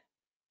delayed?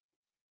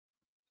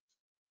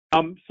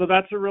 So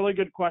that's a really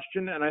good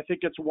question, and I think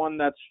it's one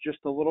that's just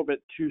a little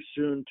bit too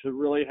soon to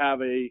really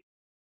have a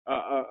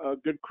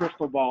good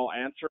crystal ball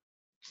answer.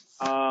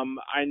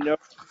 I know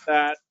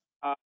that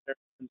there's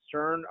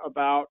concern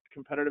about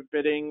competitive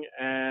bidding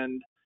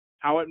and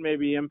how it may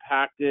be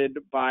impacted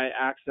by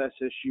access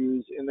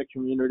issues in the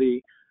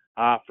community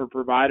for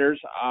providers.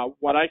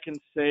 What I can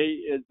say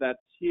is that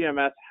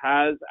CMS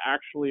has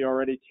actually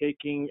already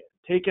taken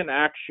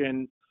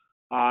action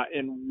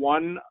in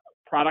one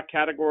product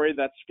category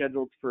that's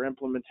scheduled for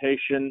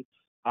implementation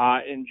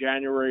in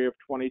January of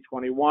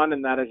 2021,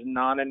 and that is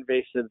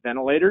non-invasive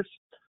ventilators.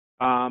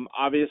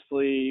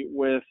 Obviously,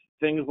 with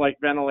things like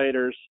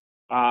ventilators,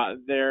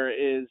 there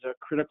is a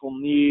critical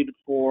need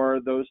for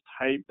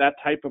that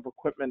type of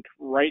equipment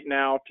right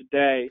now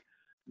today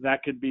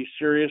that could be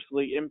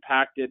seriously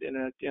impacted in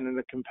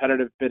a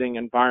competitive bidding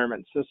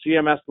environment. So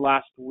CMS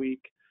last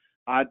week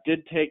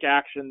did take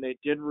action. They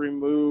did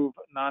remove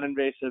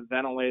non-invasive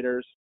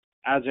ventilators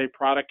as a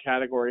product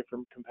category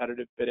from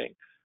competitive bidding.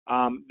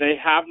 They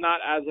have not,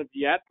 as of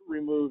yet,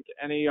 removed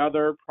any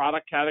other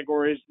product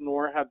categories,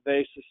 nor have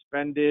they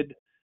suspended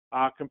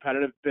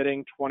competitive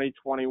bidding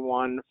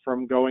 2021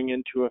 from going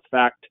into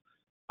effect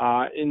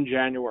in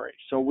January.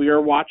 So we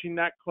are watching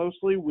that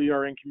closely. We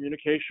are in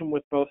communication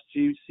with both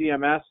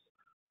CMS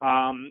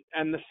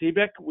and the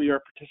CBIC. We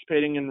are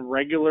participating in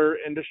regular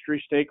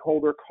industry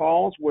stakeholder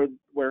calls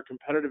where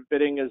competitive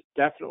bidding is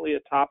definitely a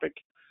topic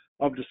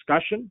of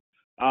discussion.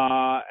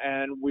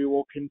 And we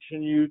will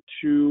continue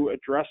to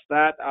address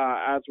that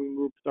as we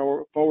move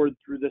forward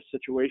through this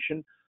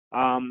situation.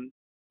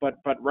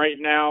 But right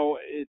now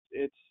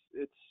it's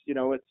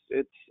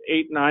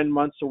 8-9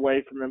 months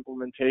away from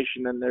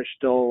implementation, and there's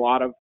still a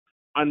lot of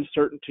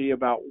uncertainty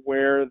about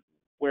where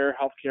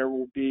healthcare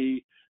will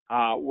be,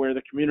 where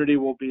the community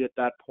will be at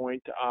that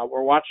point.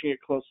 We're watching it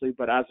closely,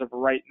 but as of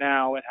right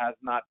now, it has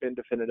not been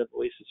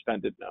definitively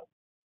suspended, no.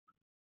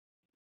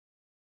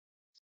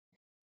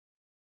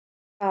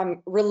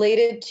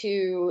 Related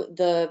to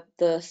the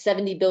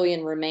 $70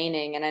 billion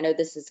remaining, and I know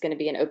this is going to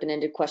be an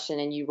open-ended question,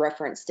 and you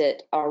referenced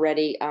it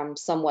already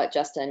somewhat,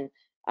 Justin.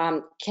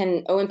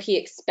 Can O&P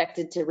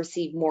expected to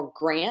receive more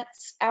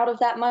grants out of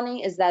that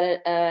money? Is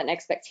that an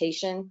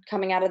expectation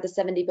coming out of the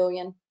 $70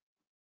 billion?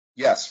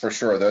 Yes, for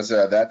sure.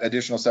 That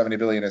additional $70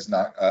 billion is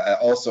not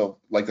also,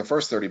 like the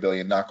first $30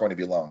 billion, not going to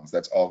be loans.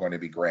 That's all going to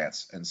be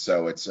grants. And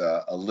so it's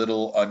a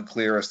little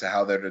unclear as to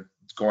how they're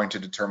going to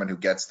determine who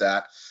gets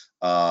that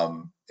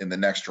in the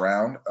next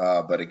round.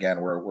 But again,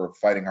 we're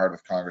fighting hard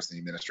with Congress and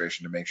the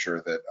administration to make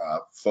sure that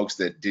folks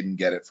that didn't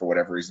get it for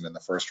whatever reason in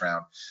the first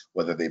round,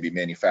 whether they be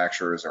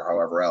manufacturers or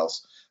however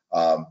else,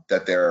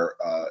 that they're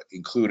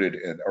included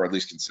in, or at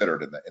least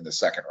considered in the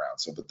second round.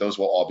 So, but those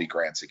will all be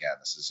grants again.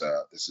 This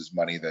is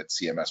money that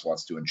CMS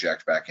wants to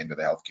inject back into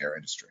the healthcare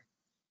industry.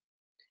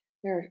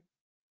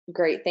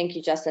 Great, thank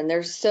you, Justin.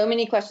 There's so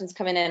many questions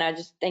coming in. I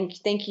just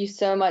thank you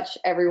so much,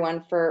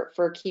 everyone,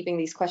 for keeping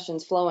these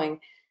questions flowing.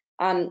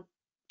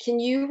 Can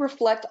you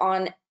reflect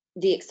on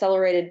the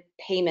accelerated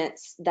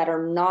payments that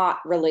are not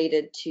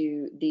related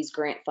to these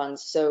grant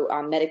funds? So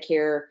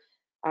Medicare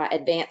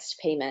advanced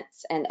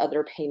payments and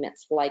other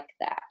payments like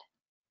that.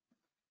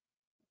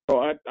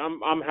 So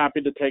I'm happy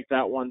to take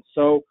that one.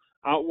 So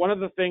one of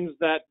the things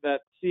that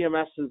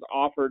CMS has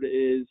offered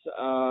is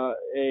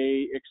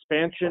a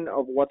expansion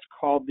of what's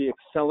called the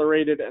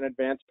Accelerated and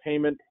Advanced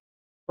Payment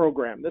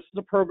Program. This is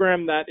a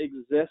program that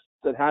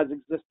has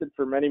existed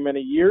for many, many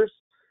years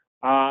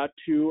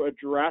to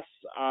address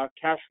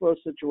cash flow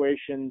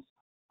situations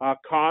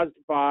caused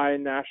by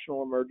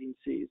national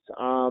emergencies.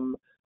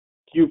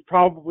 You've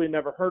probably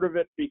never heard of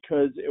it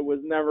because it was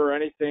never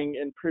anything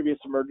in previous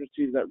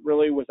emergencies that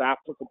really was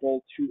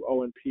applicable to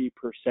O&P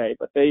per se.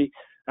 But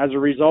as a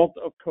result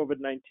of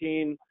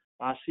COVID-19,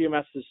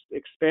 CMS has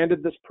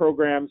expanded this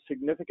program,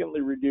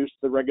 significantly reduced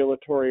the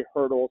regulatory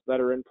hurdles that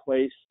are in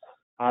place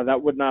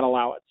that would not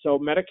allow it. So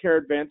Medicare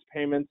advance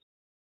payments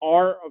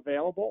are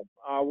available.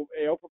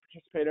 AOPA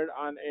participated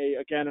on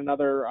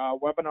another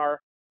webinar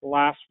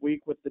last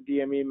week with the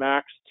DME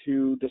Max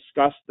to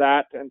discuss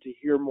that and to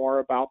hear more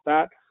about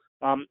that.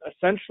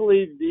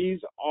 Essentially, these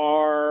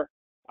are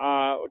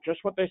just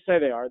what they say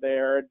they are. They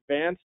are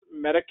advanced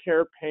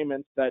Medicare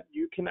payments that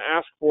you can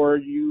ask for.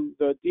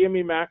 The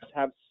DME Max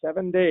have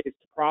 7 days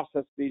to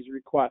process these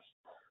requests.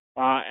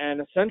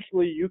 And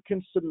essentially, you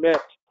can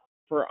submit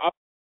for up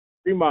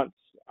to 3 months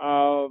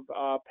of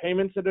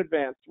payments in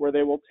advance, where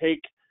they will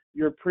take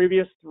your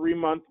previous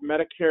 3-month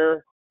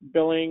Medicare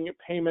billing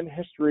payment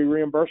history,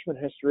 reimbursement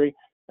history,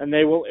 and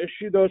they will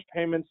issue those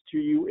payments to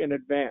you in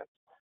advance.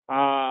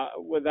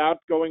 Without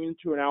going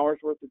into an hour's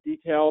worth of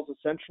details,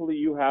 essentially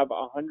you have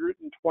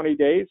 120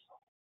 days.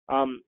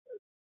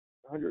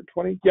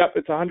 120? Yep,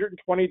 it's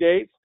 120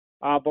 days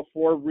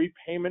before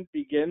repayment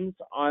begins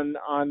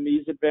on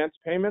these advance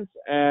payments,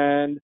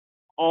 and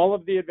all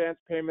of the advance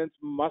payments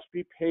must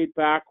be paid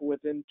back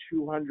within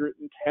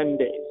 210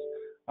 days.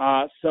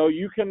 So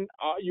you can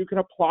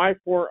apply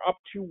for up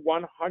to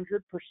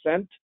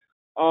 100%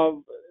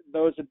 of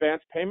those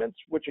advance payments,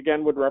 which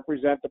again would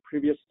represent the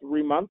previous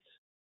 3 months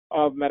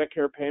of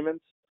Medicare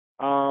payments.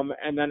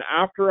 And then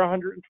after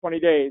 120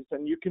 days,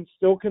 and you can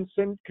still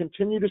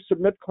continue to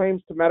submit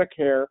claims to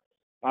Medicare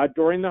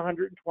during the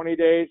 120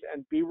 days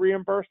and be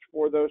reimbursed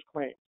for those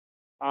claims.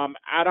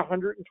 At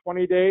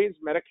 120 days,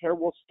 Medicare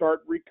will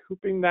start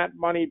recouping that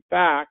money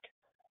back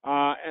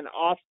and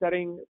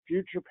offsetting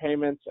future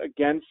payments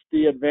against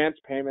the advance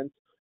payments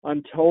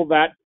until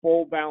that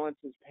full balance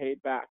is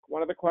paid back.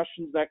 One of the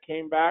questions that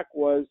came back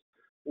was,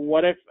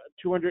 what if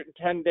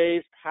 210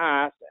 days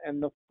pass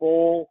and the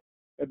full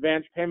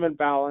advance payment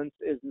balance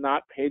is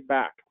not paid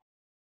back?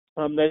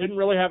 They didn't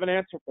really have an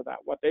answer for that.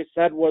 What they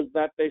said was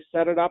that they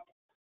set it up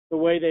the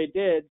way they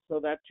did so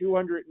that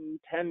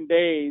 210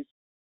 days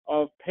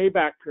of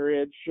payback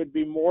period should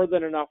be more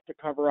than enough to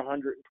cover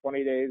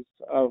 120 days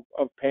of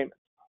payments.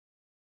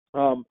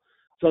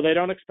 So they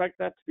don't expect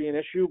that to be an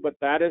issue, but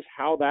that is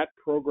how that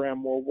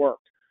program will work.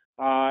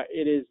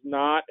 It is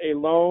not a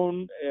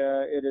loan.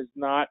 It is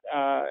not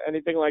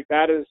anything like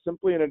that. It is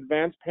simply an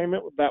advance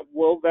payment that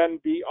will then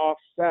be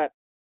offset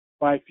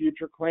by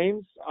future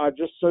claims.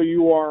 Just so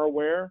you are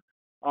aware,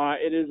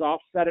 it is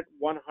offset at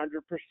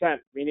 100%,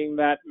 meaning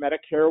that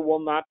Medicare will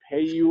not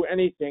pay you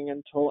anything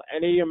until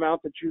any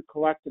amount that you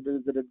collected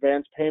as an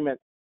advance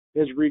payment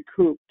is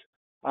recouped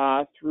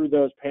through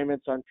those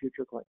payments on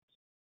future claims.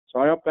 So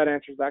I hope that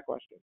answers that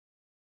question.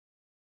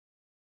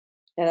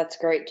 Yeah, that's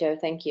great, Joe.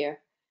 Thank you.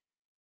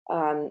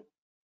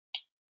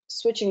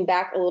 Switching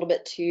back a little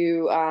bit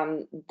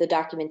to the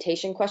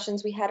documentation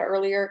questions we had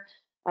earlier.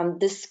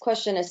 This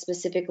question is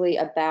specifically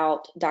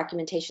about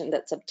documentation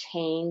that's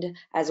obtained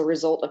as a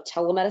result of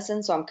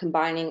telemedicine. So I'm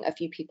combining a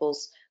few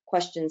people's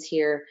questions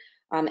here.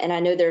 And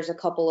I know there's a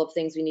couple of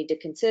things we need to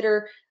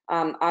consider.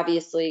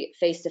 Obviously,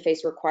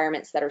 face-to-face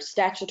requirements that are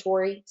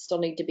statutory still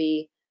need to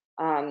be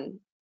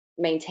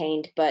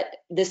maintained, but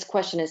this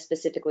question is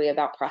specifically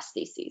about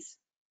prostheses.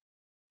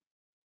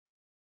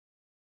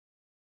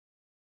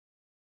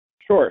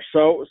 Sure.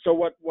 So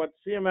what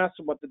CMS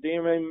and what the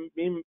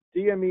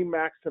DME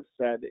MACs have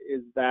said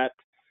is that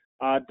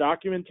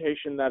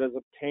documentation that is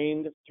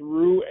obtained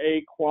through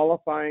a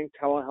qualifying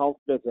telehealth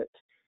visit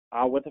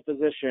with a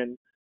physician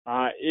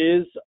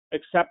is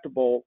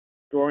acceptable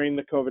during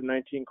the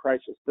COVID-19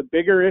 crisis. The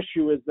bigger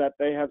issue is that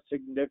they have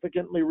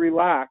significantly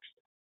relaxed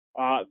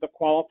the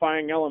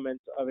qualifying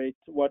elements of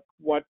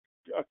what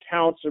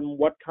accounts and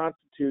what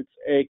constitutes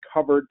a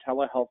covered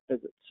telehealth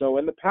visit. So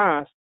in the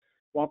past,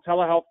 while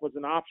telehealth was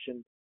an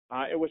option,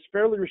 it was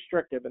fairly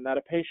restrictive in that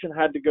a patient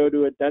had to go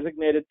to a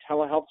designated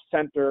telehealth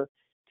center.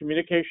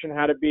 Communication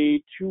had to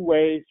be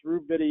two-way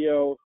through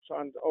video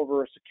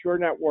over a secure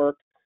network.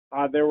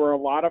 There were a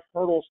lot of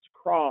hurdles to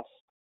cross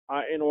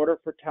in order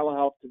for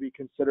telehealth to be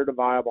considered a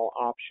viable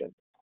option.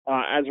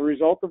 As a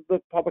result of the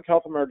public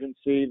health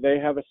emergency, they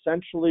have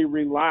essentially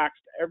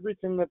relaxed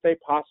everything that they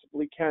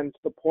possibly can to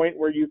the point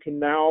where you can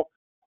now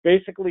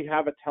basically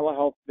have a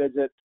telehealth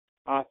visit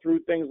through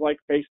things like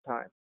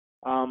FaceTime.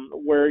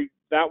 Where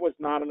that was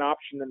not an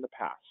option in the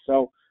past.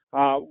 So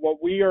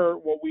what we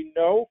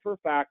know for a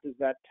fact is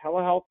that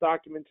telehealth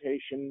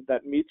documentation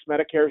that meets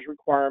Medicare's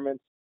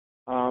requirements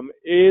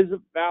is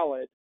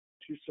valid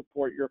to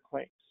support your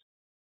claims.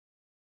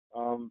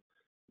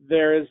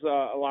 There is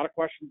a lot of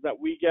questions that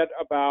we get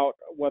about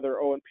whether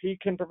O&P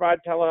can provide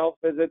telehealth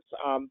visits.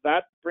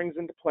 That brings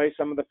into play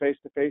some of the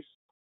face-to-face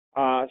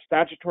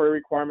statutory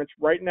requirements.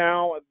 Right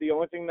now, the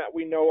only thing that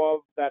we know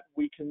of that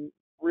we can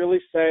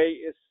really say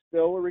is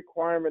still a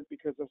requirement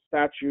because of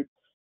statute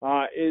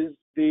is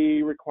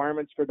the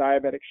requirements for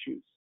diabetic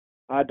shoes.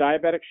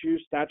 Diabetic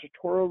shoes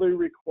statutorily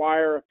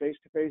require a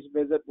face-to-face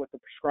visit with the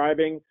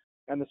prescribing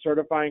and the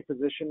certifying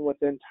physician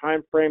within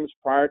time frames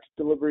prior to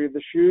delivery of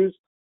the shoes,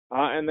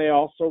 and they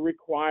also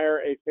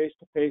require a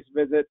face-to-face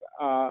visit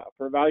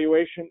for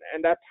evaluation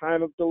and at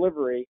time of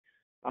delivery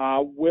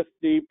with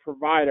the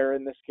provider.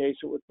 In this case,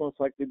 it would most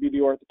likely be the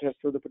orthotist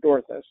or the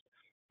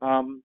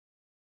podorthist.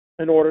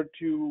 In order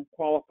to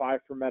qualify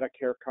for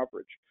Medicare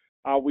coverage.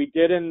 We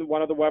did, in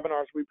one of the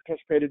webinars we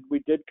participated, we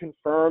did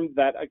confirm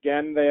that,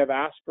 again, they have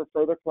asked for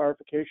further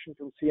clarification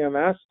from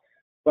CMS,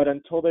 but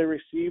until they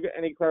receive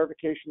any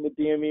clarification, the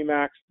DME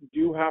MACs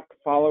do have to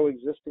follow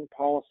existing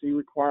policy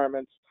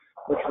requirements,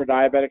 which for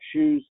diabetic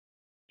shoes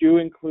do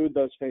include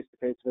those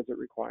face-to-face visit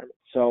requirements.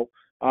 So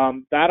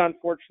that,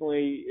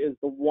 unfortunately, is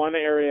the one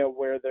area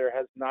where there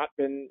has not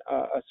been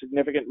a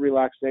significant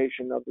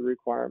relaxation of the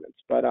requirements.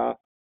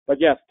 But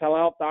yes,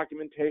 telehealth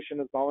documentation,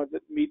 as long as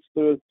it meets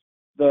the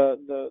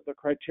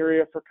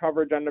criteria for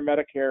coverage under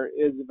Medicare,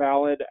 is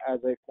valid as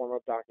a form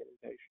of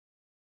documentation.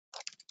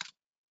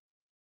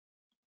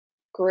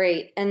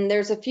 Great. And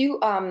there's a few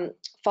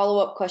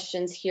follow-up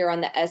questions here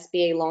on the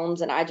SBA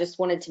loans, and I just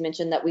wanted to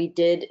mention that we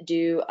did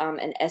do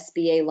an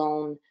SBA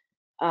loan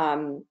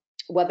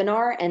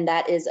webinar, and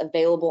that is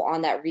available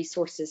on that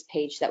resources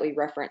page that we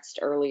referenced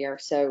earlier.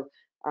 So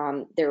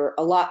there were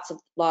a lot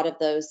of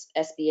those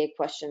SBA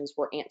questions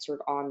were answered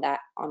on that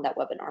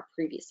webinar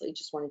previously.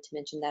 Just wanted to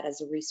mention that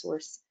as a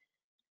resource.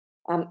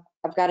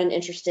 I've got an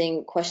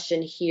interesting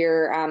question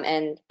here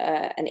and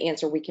an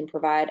answer we can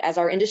provide. As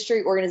our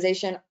industry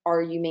organization,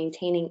 are you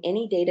maintaining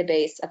any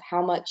database of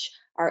how much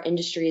our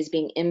industry is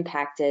being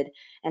impacted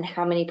and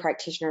how many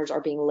practitioners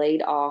are being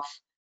laid off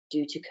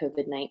due to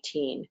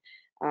COVID-19?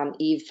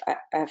 Eve,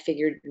 I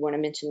figured you want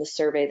to mention the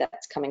survey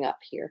that's coming up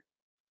here.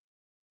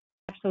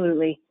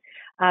 Absolutely.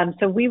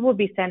 So we will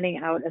be sending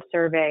out a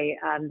survey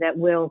that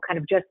will kind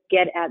of just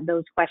get at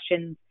those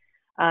questions,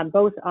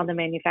 both on the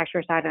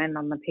manufacturer side and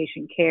on the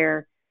patient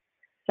care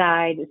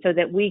side, so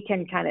that we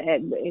can kind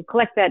of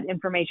collect that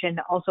information,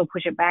 also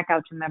push it back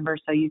out to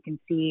members so you can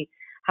see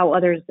how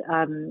others,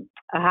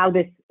 how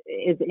this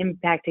is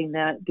impacting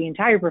the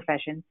entire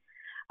profession.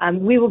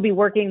 We will be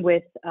working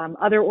with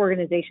other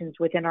organizations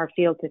within our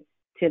field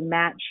to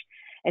match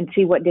and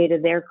see what data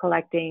they're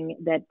collecting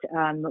that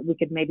we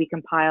could maybe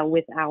compile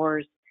with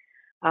ours.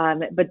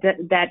 But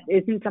that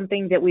isn't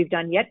something that we've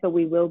done yet, but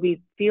we will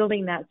be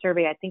fielding that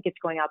survey. I think it's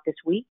going out this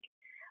week.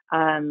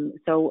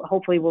 So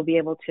hopefully we'll be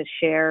able to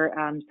share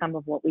some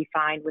of what we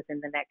find within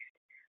the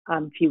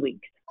next few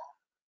weeks.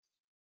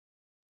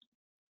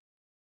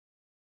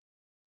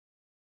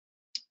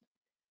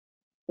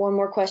 One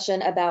more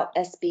question about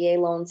SBA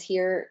loans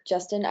here,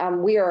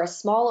 Justin. We are a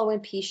small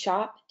O&P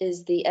shop.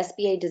 Is the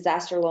SBA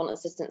disaster loan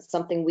assistance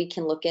something we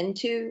can look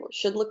into, or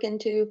should look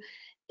into?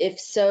 If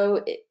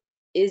so,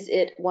 is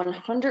it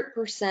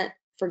 100%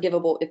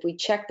 forgivable if we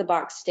check the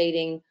box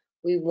stating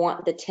we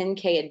want the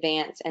 10K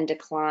advance and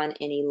decline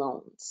any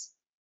loans?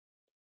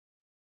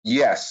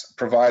 Yes,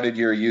 provided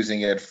you're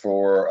using it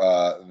for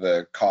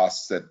the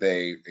costs that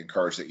they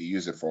encourage that you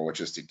use it for, which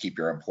is to keep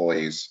your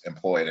employees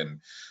employed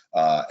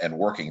and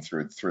working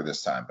through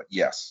this time. But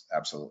yes,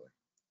 absolutely.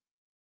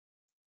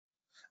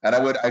 And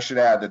I should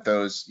add that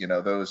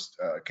those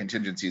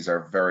contingencies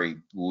are very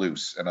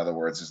loose. In other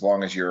words, as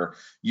long as you're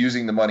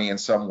using the money in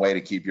some way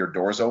to keep your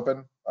doors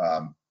open,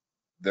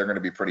 they're going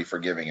to be pretty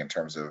forgiving in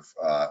terms of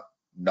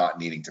not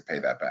needing to pay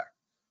that back.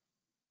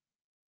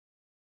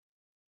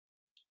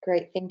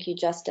 Great, thank you,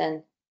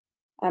 Justin.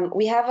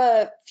 We have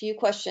a few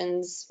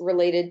questions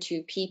related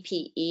to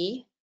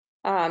PPE.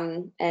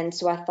 And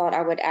so I thought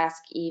I would ask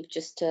Eve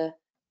just to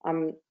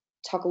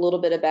talk a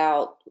little bit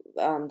about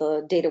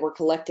the data we're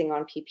collecting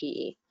on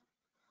PPE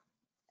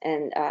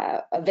and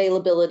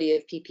availability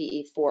of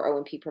PPE for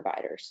O&P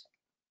providers.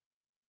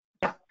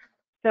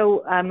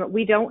 So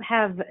we don't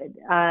have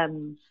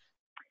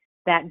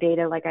that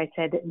data, like I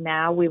said,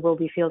 now. We will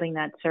be fielding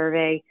that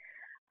survey.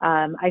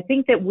 I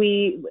think that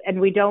we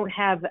don't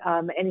have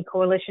any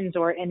coalitions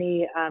or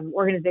any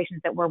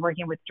organizations that we're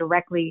working with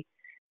directly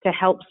to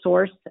help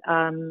source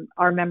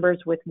our members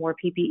with more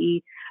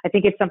PPE. I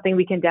think it's something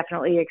we can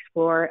definitely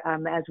explore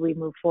as we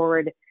move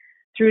forward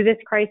through this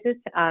crisis,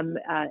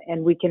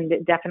 and we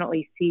can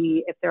definitely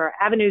see if there are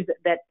avenues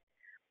that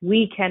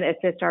we can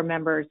assist our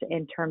members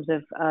in terms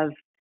of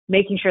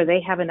making sure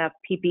they have enough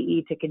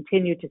PPE to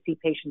continue to see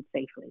patients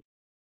safely.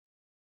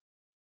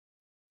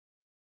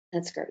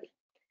 That's great.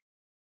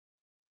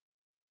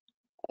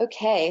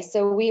 Okay,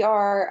 so we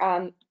are,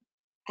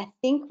 I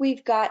think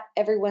we've got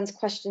everyone's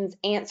questions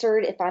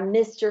answered. If I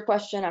missed your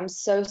question, I'm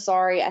so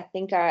sorry. I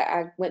think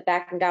I went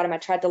back and got them. I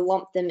tried to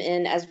lump them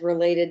in as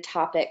related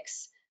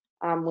topics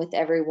with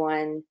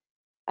everyone.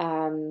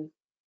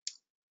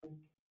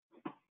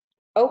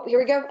 Oh, here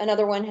we go.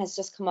 Another one has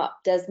just come up.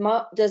 Does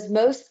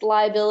most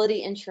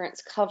liability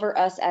insurance cover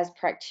us as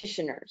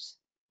practitioners?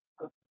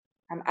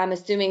 I'm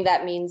assuming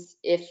that means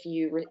if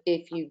you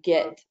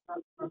get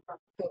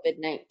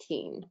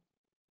COVID-19.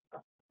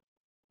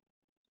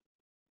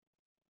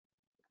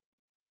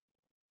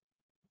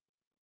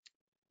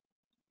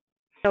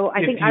 So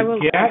I think I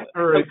will get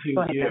or if you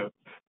give.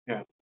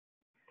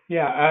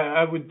 Yeah.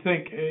 I would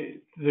think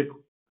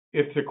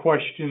if the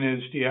question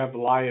is, do you have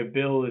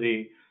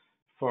liability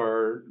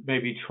for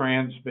maybe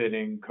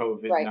transmitting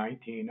COVID-19, right,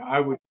 I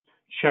would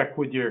check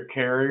with your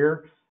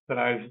carrier, but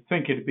I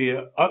think it'd be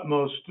of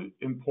utmost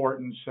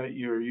importance that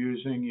you're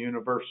using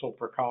universal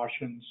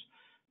precautions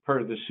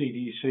per the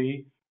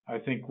CDC. I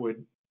think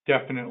would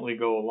definitely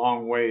go a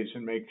long ways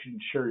in making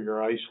sure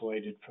you're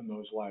isolated from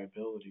those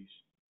liabilities.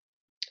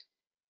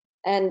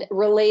 And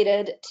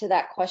related to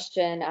that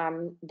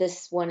question,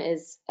 this one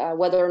is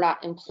whether or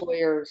not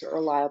employers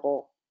are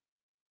liable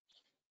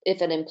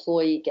if an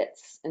employee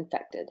gets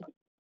infected.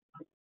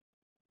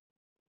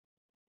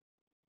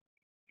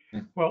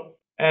 Well,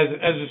 as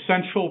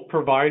essential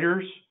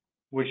providers,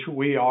 which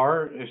we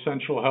are,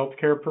 essential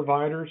healthcare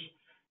providers,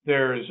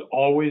 there is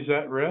always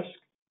that risk.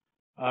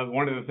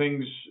 One of the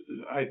things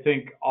I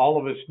think all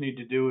of us need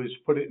to do is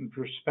put it in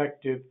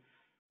perspective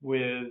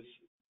with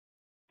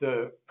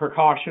the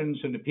precautions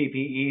and the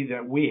PPE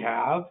that we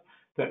have,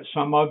 that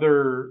some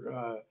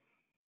other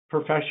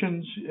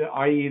professions,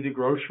 i.e. the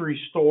grocery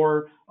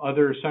store,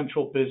 other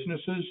essential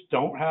businesses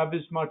don't have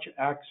as much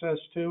access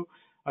to.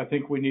 I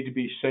think we need to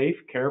be safe,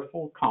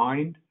 careful,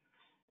 kind,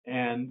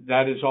 and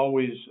that is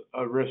always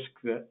a risk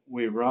that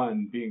we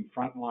run, being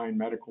frontline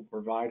medical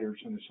providers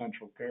in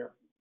essential care.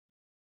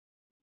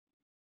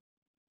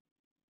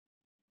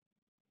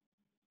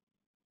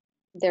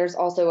 There's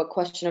also a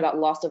question about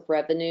loss of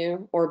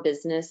revenue or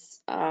business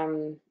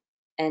and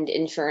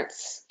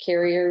insurance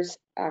carriers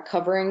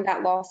covering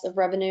that loss of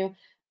revenue.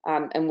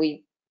 And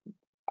we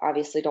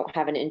obviously don't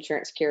have an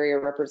insurance carrier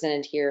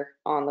represented here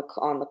on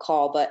the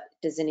call, but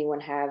does anyone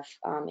have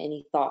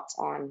any thoughts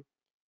on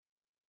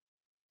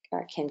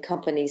can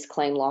companies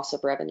claim loss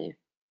of revenue?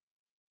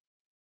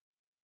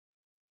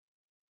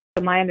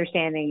 So my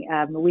understanding,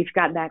 we've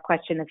gotten that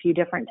question a few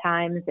different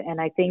times,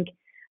 and I think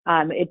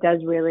it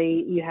does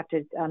really, you have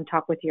to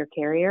talk with your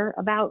carrier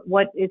about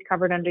what is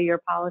covered under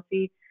your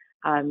policy,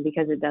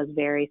 because it does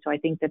vary. So I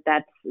think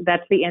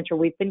that's the answer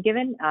we've been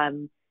given,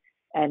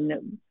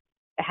 and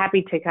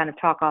happy to kind of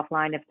talk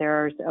offline if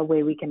there's a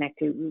way we connect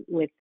to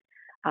with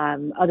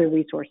other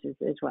resources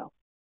as well.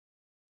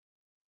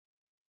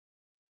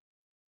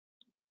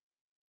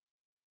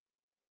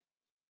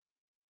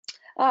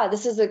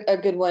 This is a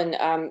good one,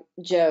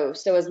 Joe.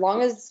 So as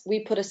long as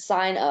we put a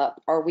sign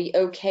up, are we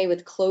okay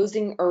with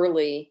closing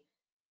early,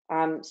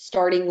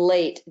 starting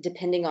late,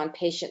 depending on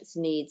patients'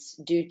 needs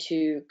due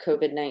to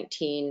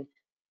COVID-19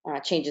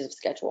 changes of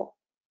schedule?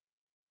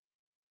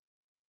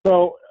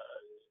 So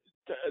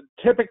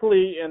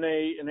typically in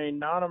a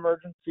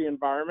non-emergency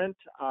environment,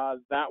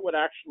 that would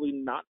actually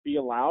not be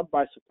allowed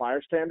by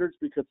supplier standards,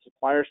 because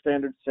supplier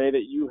standards say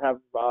that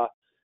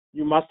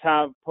you must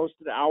have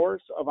posted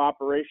hours of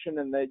operation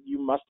and that you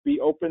must be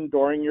open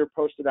during your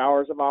posted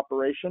hours of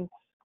operation.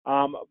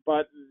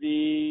 But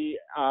the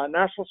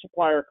National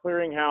Supplier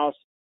Clearinghouse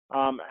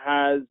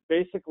has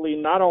basically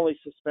not only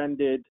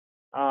suspended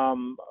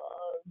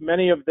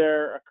many of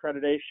their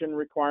accreditation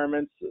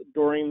requirements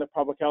during the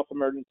public health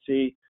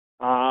emergency,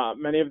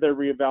 many of their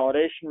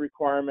revalidation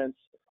requirements,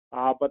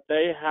 but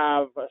they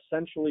have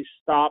essentially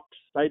stopped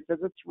site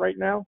visits right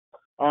now.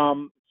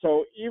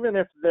 So even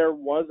if there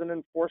was an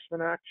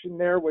enforcement action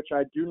there, which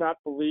I do not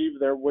believe,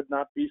 there would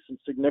not be some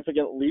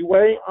significant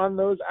leeway on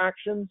those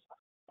actions.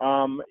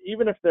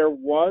 Even if there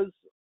was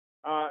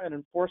an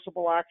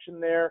enforceable action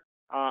there,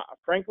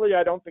 frankly,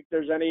 I don't think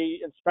there's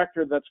any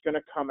inspector that's going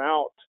to come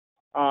out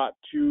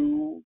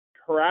to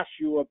harass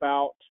you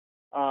about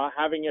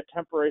having a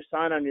temporary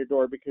sign on your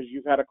door because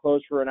you've had to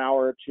close for an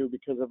hour or two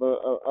because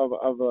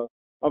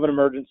of an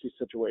emergency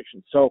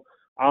situation. So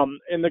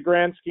in the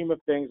grand scheme of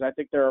things, I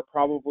think there are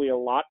probably a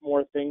lot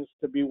more things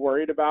to be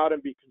worried about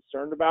and be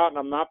concerned about, and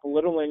I'm not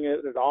belittling it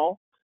at all,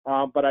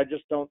 but I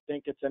just don't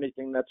think it's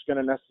anything that's going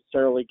to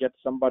necessarily get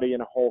somebody in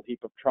a whole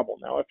heap of trouble.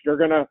 Now, if you're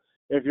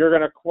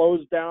gonna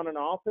close down an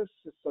office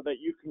so that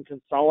you can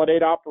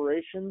consolidate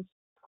operations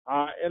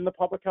in the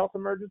public health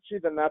emergency,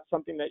 then that's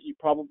something that you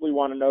probably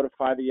want to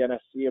notify the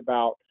NSC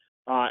about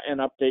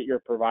and update your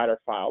provider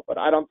file. But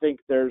I don't think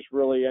there's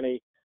really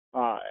any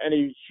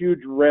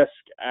huge risk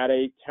at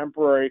a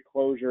temporary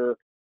closure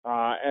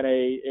and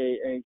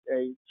a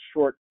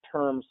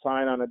short-term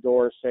sign on a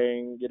door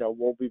saying, you know,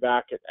 we'll be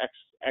back at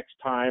X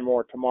time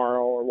or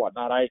tomorrow or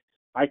whatnot. I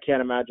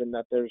can't imagine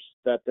that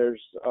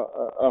there's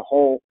a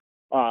whole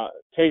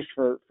case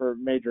for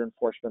major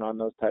enforcement on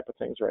those type of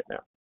things right now.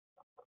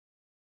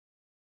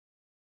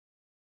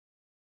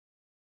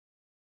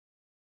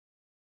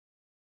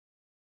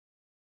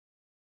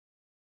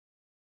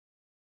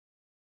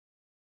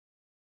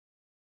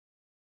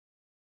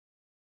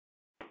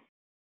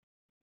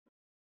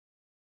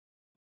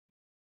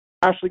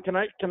 Ashley, can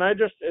I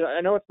just,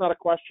 I know it's not a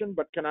question,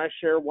 but can I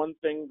share one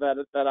thing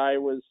that I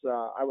was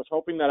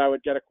hoping that I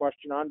would get a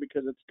question on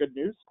because it's good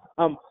news.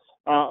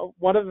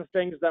 One of the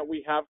things that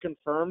we have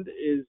confirmed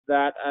is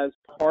that as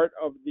part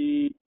of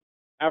the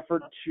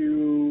effort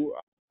to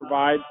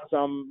provide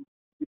some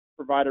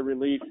provider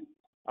relief,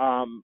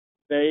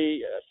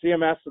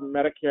 CMS and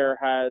Medicare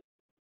had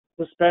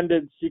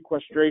suspended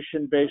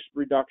sequestration-based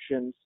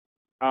reductions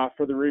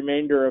for the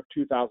remainder of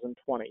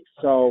 2020.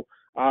 So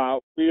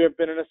we have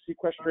been in a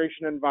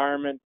sequestration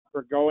environment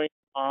for going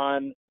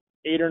on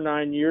 8 or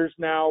 9 years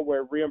now,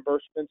 where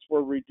reimbursements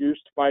were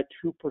reduced by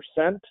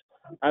 2%.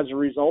 As a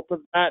result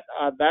of that,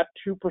 that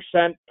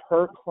 2%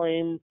 per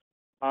claim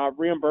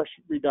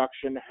reimbursement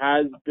reduction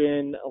has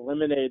been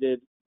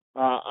eliminated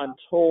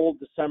until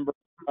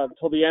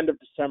the end of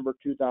December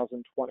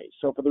 2020.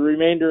 So for the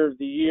remainder of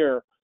the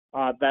year,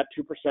 that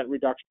 2%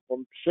 reduction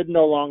should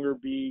no longer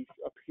be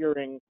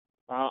appearing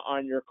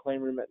on your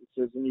claim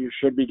remittances, and you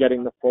should be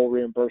getting the full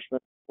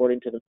reimbursement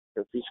according to the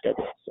fee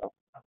schedule. So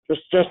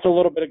just a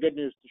little bit of good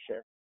news to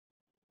share.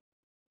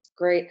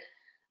 Great.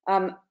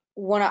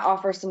 Want to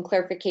offer some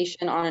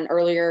clarification on an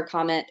earlier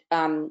comment.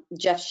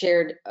 Jeff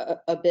shared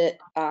a bit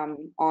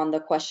on the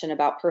question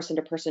about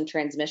person-to-person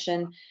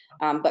transmission,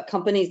 but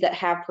companies that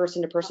have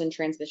person-to-person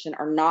transmission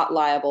are not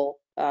liable,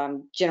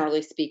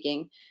 generally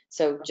speaking.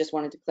 So just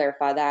wanted to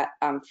clarify that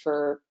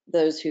for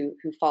those who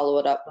follow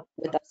it up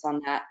with us on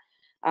that.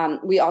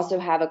 We also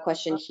have a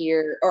question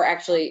here, or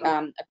actually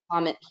a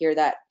comment here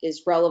that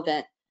is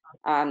relevant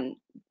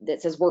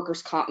that says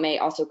workers' comp may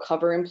also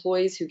cover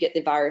employees who get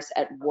the virus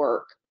at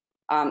work.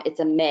 It's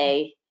a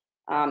may,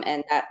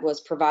 and that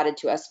was provided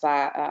to us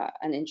by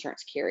an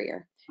insurance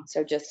carrier.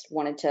 So just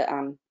wanted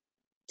to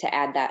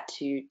add that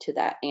to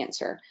that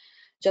answer.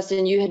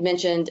 Justin, you had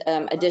mentioned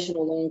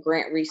additional loan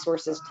grant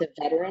resources to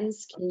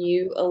veterans. Can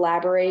you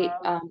elaborate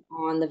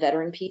on the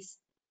veteran piece?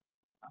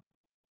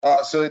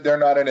 So they're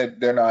not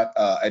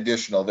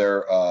additional.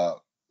 They're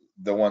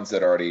the ones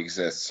that already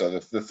exist. So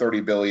the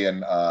 30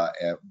 billion,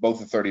 both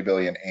the 30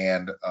 billion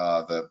and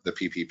the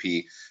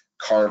PPP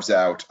carves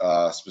out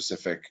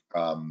specific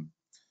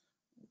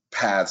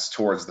paths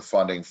towards the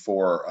funding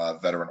for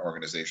veteran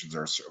organizations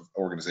or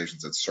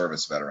organizations that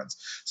service veterans.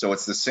 So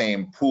it's the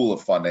same pool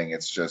of funding.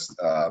 It's just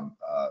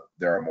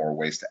there are more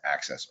ways to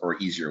access, or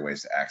easier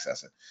ways to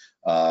access it.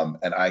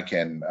 And I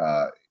can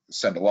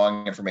send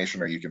along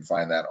information, or you can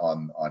find that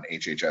on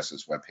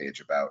HHS's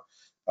webpage about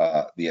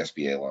the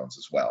SBA loans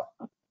as well.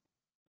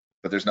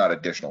 But there's not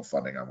additional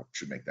funding. I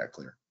should make that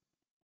clear.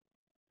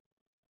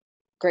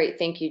 Great,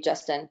 thank you,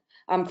 Justin.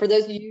 For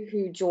those of you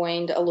who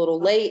joined a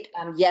little late,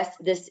 yes,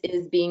 this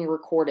is being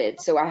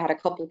recorded. So I had a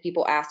couple of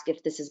people ask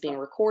if this is being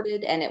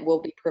recorded, and it will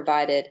be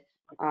provided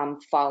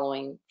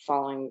following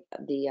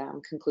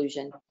the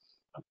conclusion.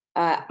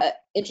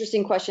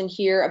 Interesting question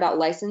here about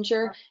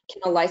licensure.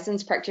 Can a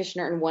licensed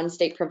practitioner in one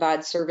state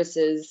provide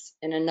services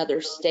in another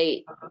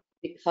state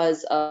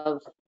because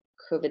of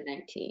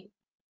COVID-19?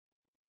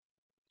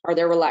 Are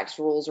there relaxed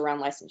rules around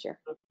licensure?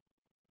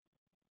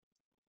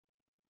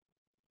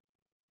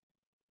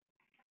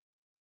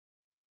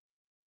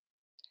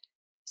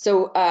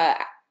 So,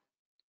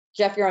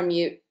 Jeff, you're on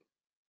mute.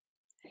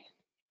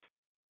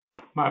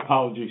 My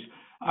apologies.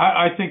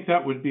 I think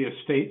that would be a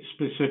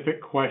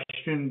state-specific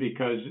question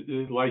because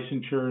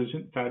licensure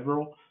isn't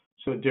federal,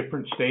 so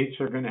different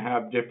states are going to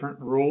have different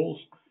rules.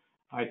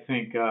 I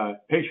think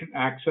patient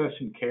access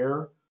and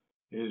care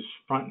is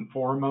front and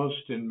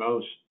foremost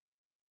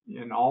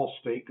in all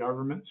state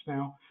governments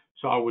now.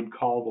 So I would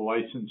call the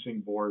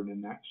licensing board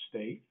in that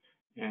state,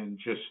 and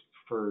just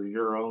for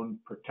your own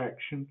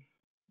protection,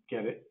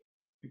 get it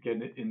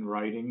in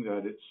writing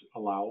that it's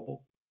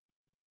allowable.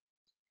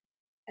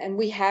 And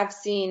we have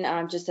seen,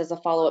 just as a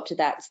follow-up to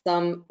that,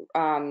 some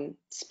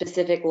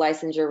specific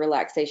licensure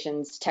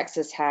relaxations.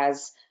 Texas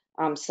has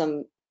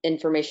some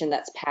information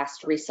that's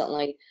passed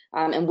recently,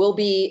 and we'll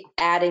be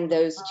adding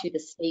those to the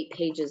state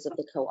pages of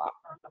the co-op.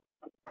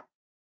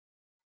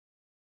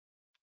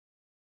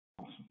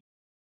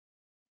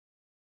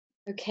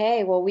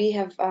 Okay, well, we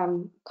have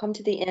come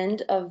to the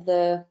end of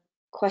the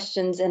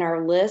questions in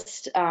our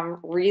list.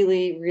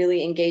 Really,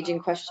 really engaging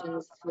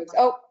questions.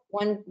 Oh,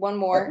 one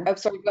more. Oh,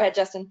 sorry, go ahead,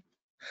 Justin.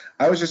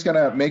 I was just going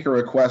to make a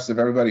request of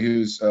everybody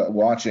who's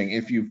watching.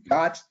 If you've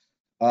got,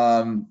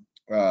 if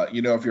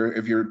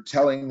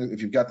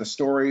you've got the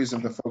stories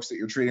of the folks that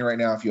you're treating right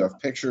now, if you have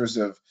pictures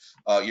of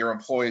your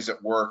employees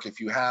at work,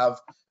 if you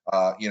have,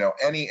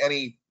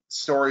 any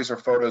stories or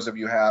photos of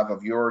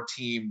your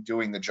team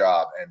doing the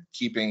job and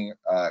keeping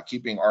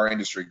our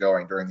industry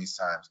going during these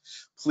times,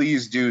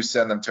 please do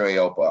send them to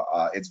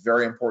AOPA. It's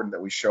very important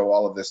that we show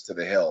all of this to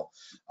the Hill.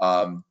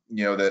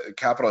 The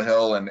Capitol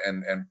Hill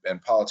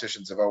and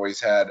politicians have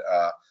always had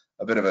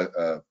a bit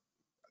of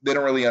they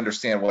don't really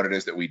understand what it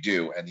is that we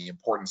do and the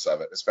importance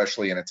of it,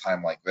 especially in a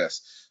time like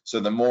this.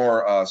 So the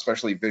more,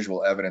 especially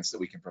visual evidence that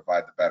we can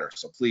provide, the better.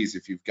 So please,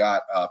 if you've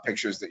got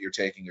pictures that you're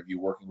taking of you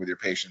working with your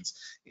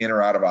patients in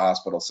or out of a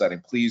hospital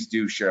setting, please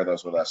do share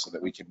those with us so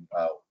that we can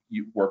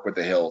work with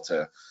the Hill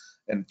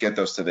and get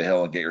those to the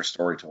Hill and get your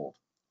story told.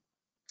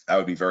 I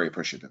would be very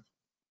appreciative.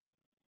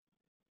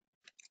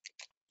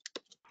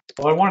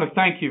 Well, I want to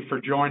thank you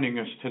for joining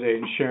us today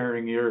and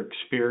sharing your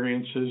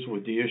experiences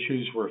with the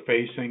issues we're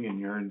facing and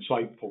your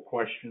insightful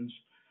questions.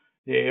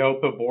 The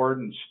AOPA board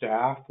and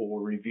staff will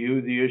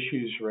review the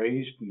issues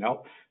raised and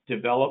help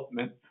develop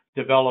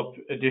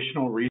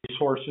additional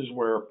resources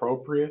where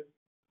appropriate.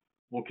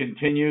 We'll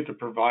continue to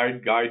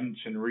provide guidance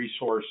and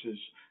resources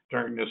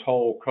during this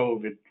whole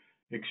COVID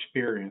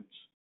experience.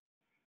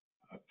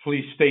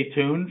 Please stay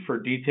tuned for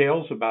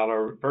details about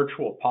our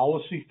virtual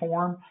policy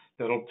forum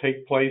that'll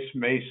take place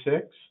May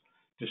 6th.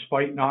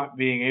 Despite not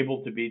being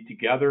able to be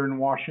together in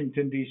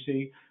Washington,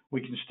 D.C.,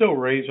 we can still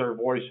raise our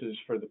voices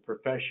for the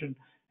profession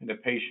and the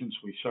patients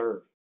we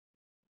serve.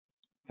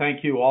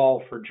 Thank you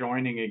all for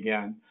joining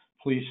again.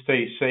 Please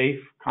stay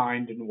safe,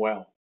 kind, and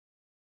well.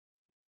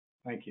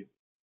 Thank you.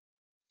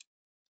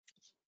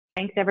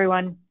 Thanks,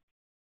 everyone.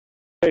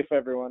 Safe,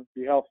 everyone.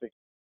 Be healthy.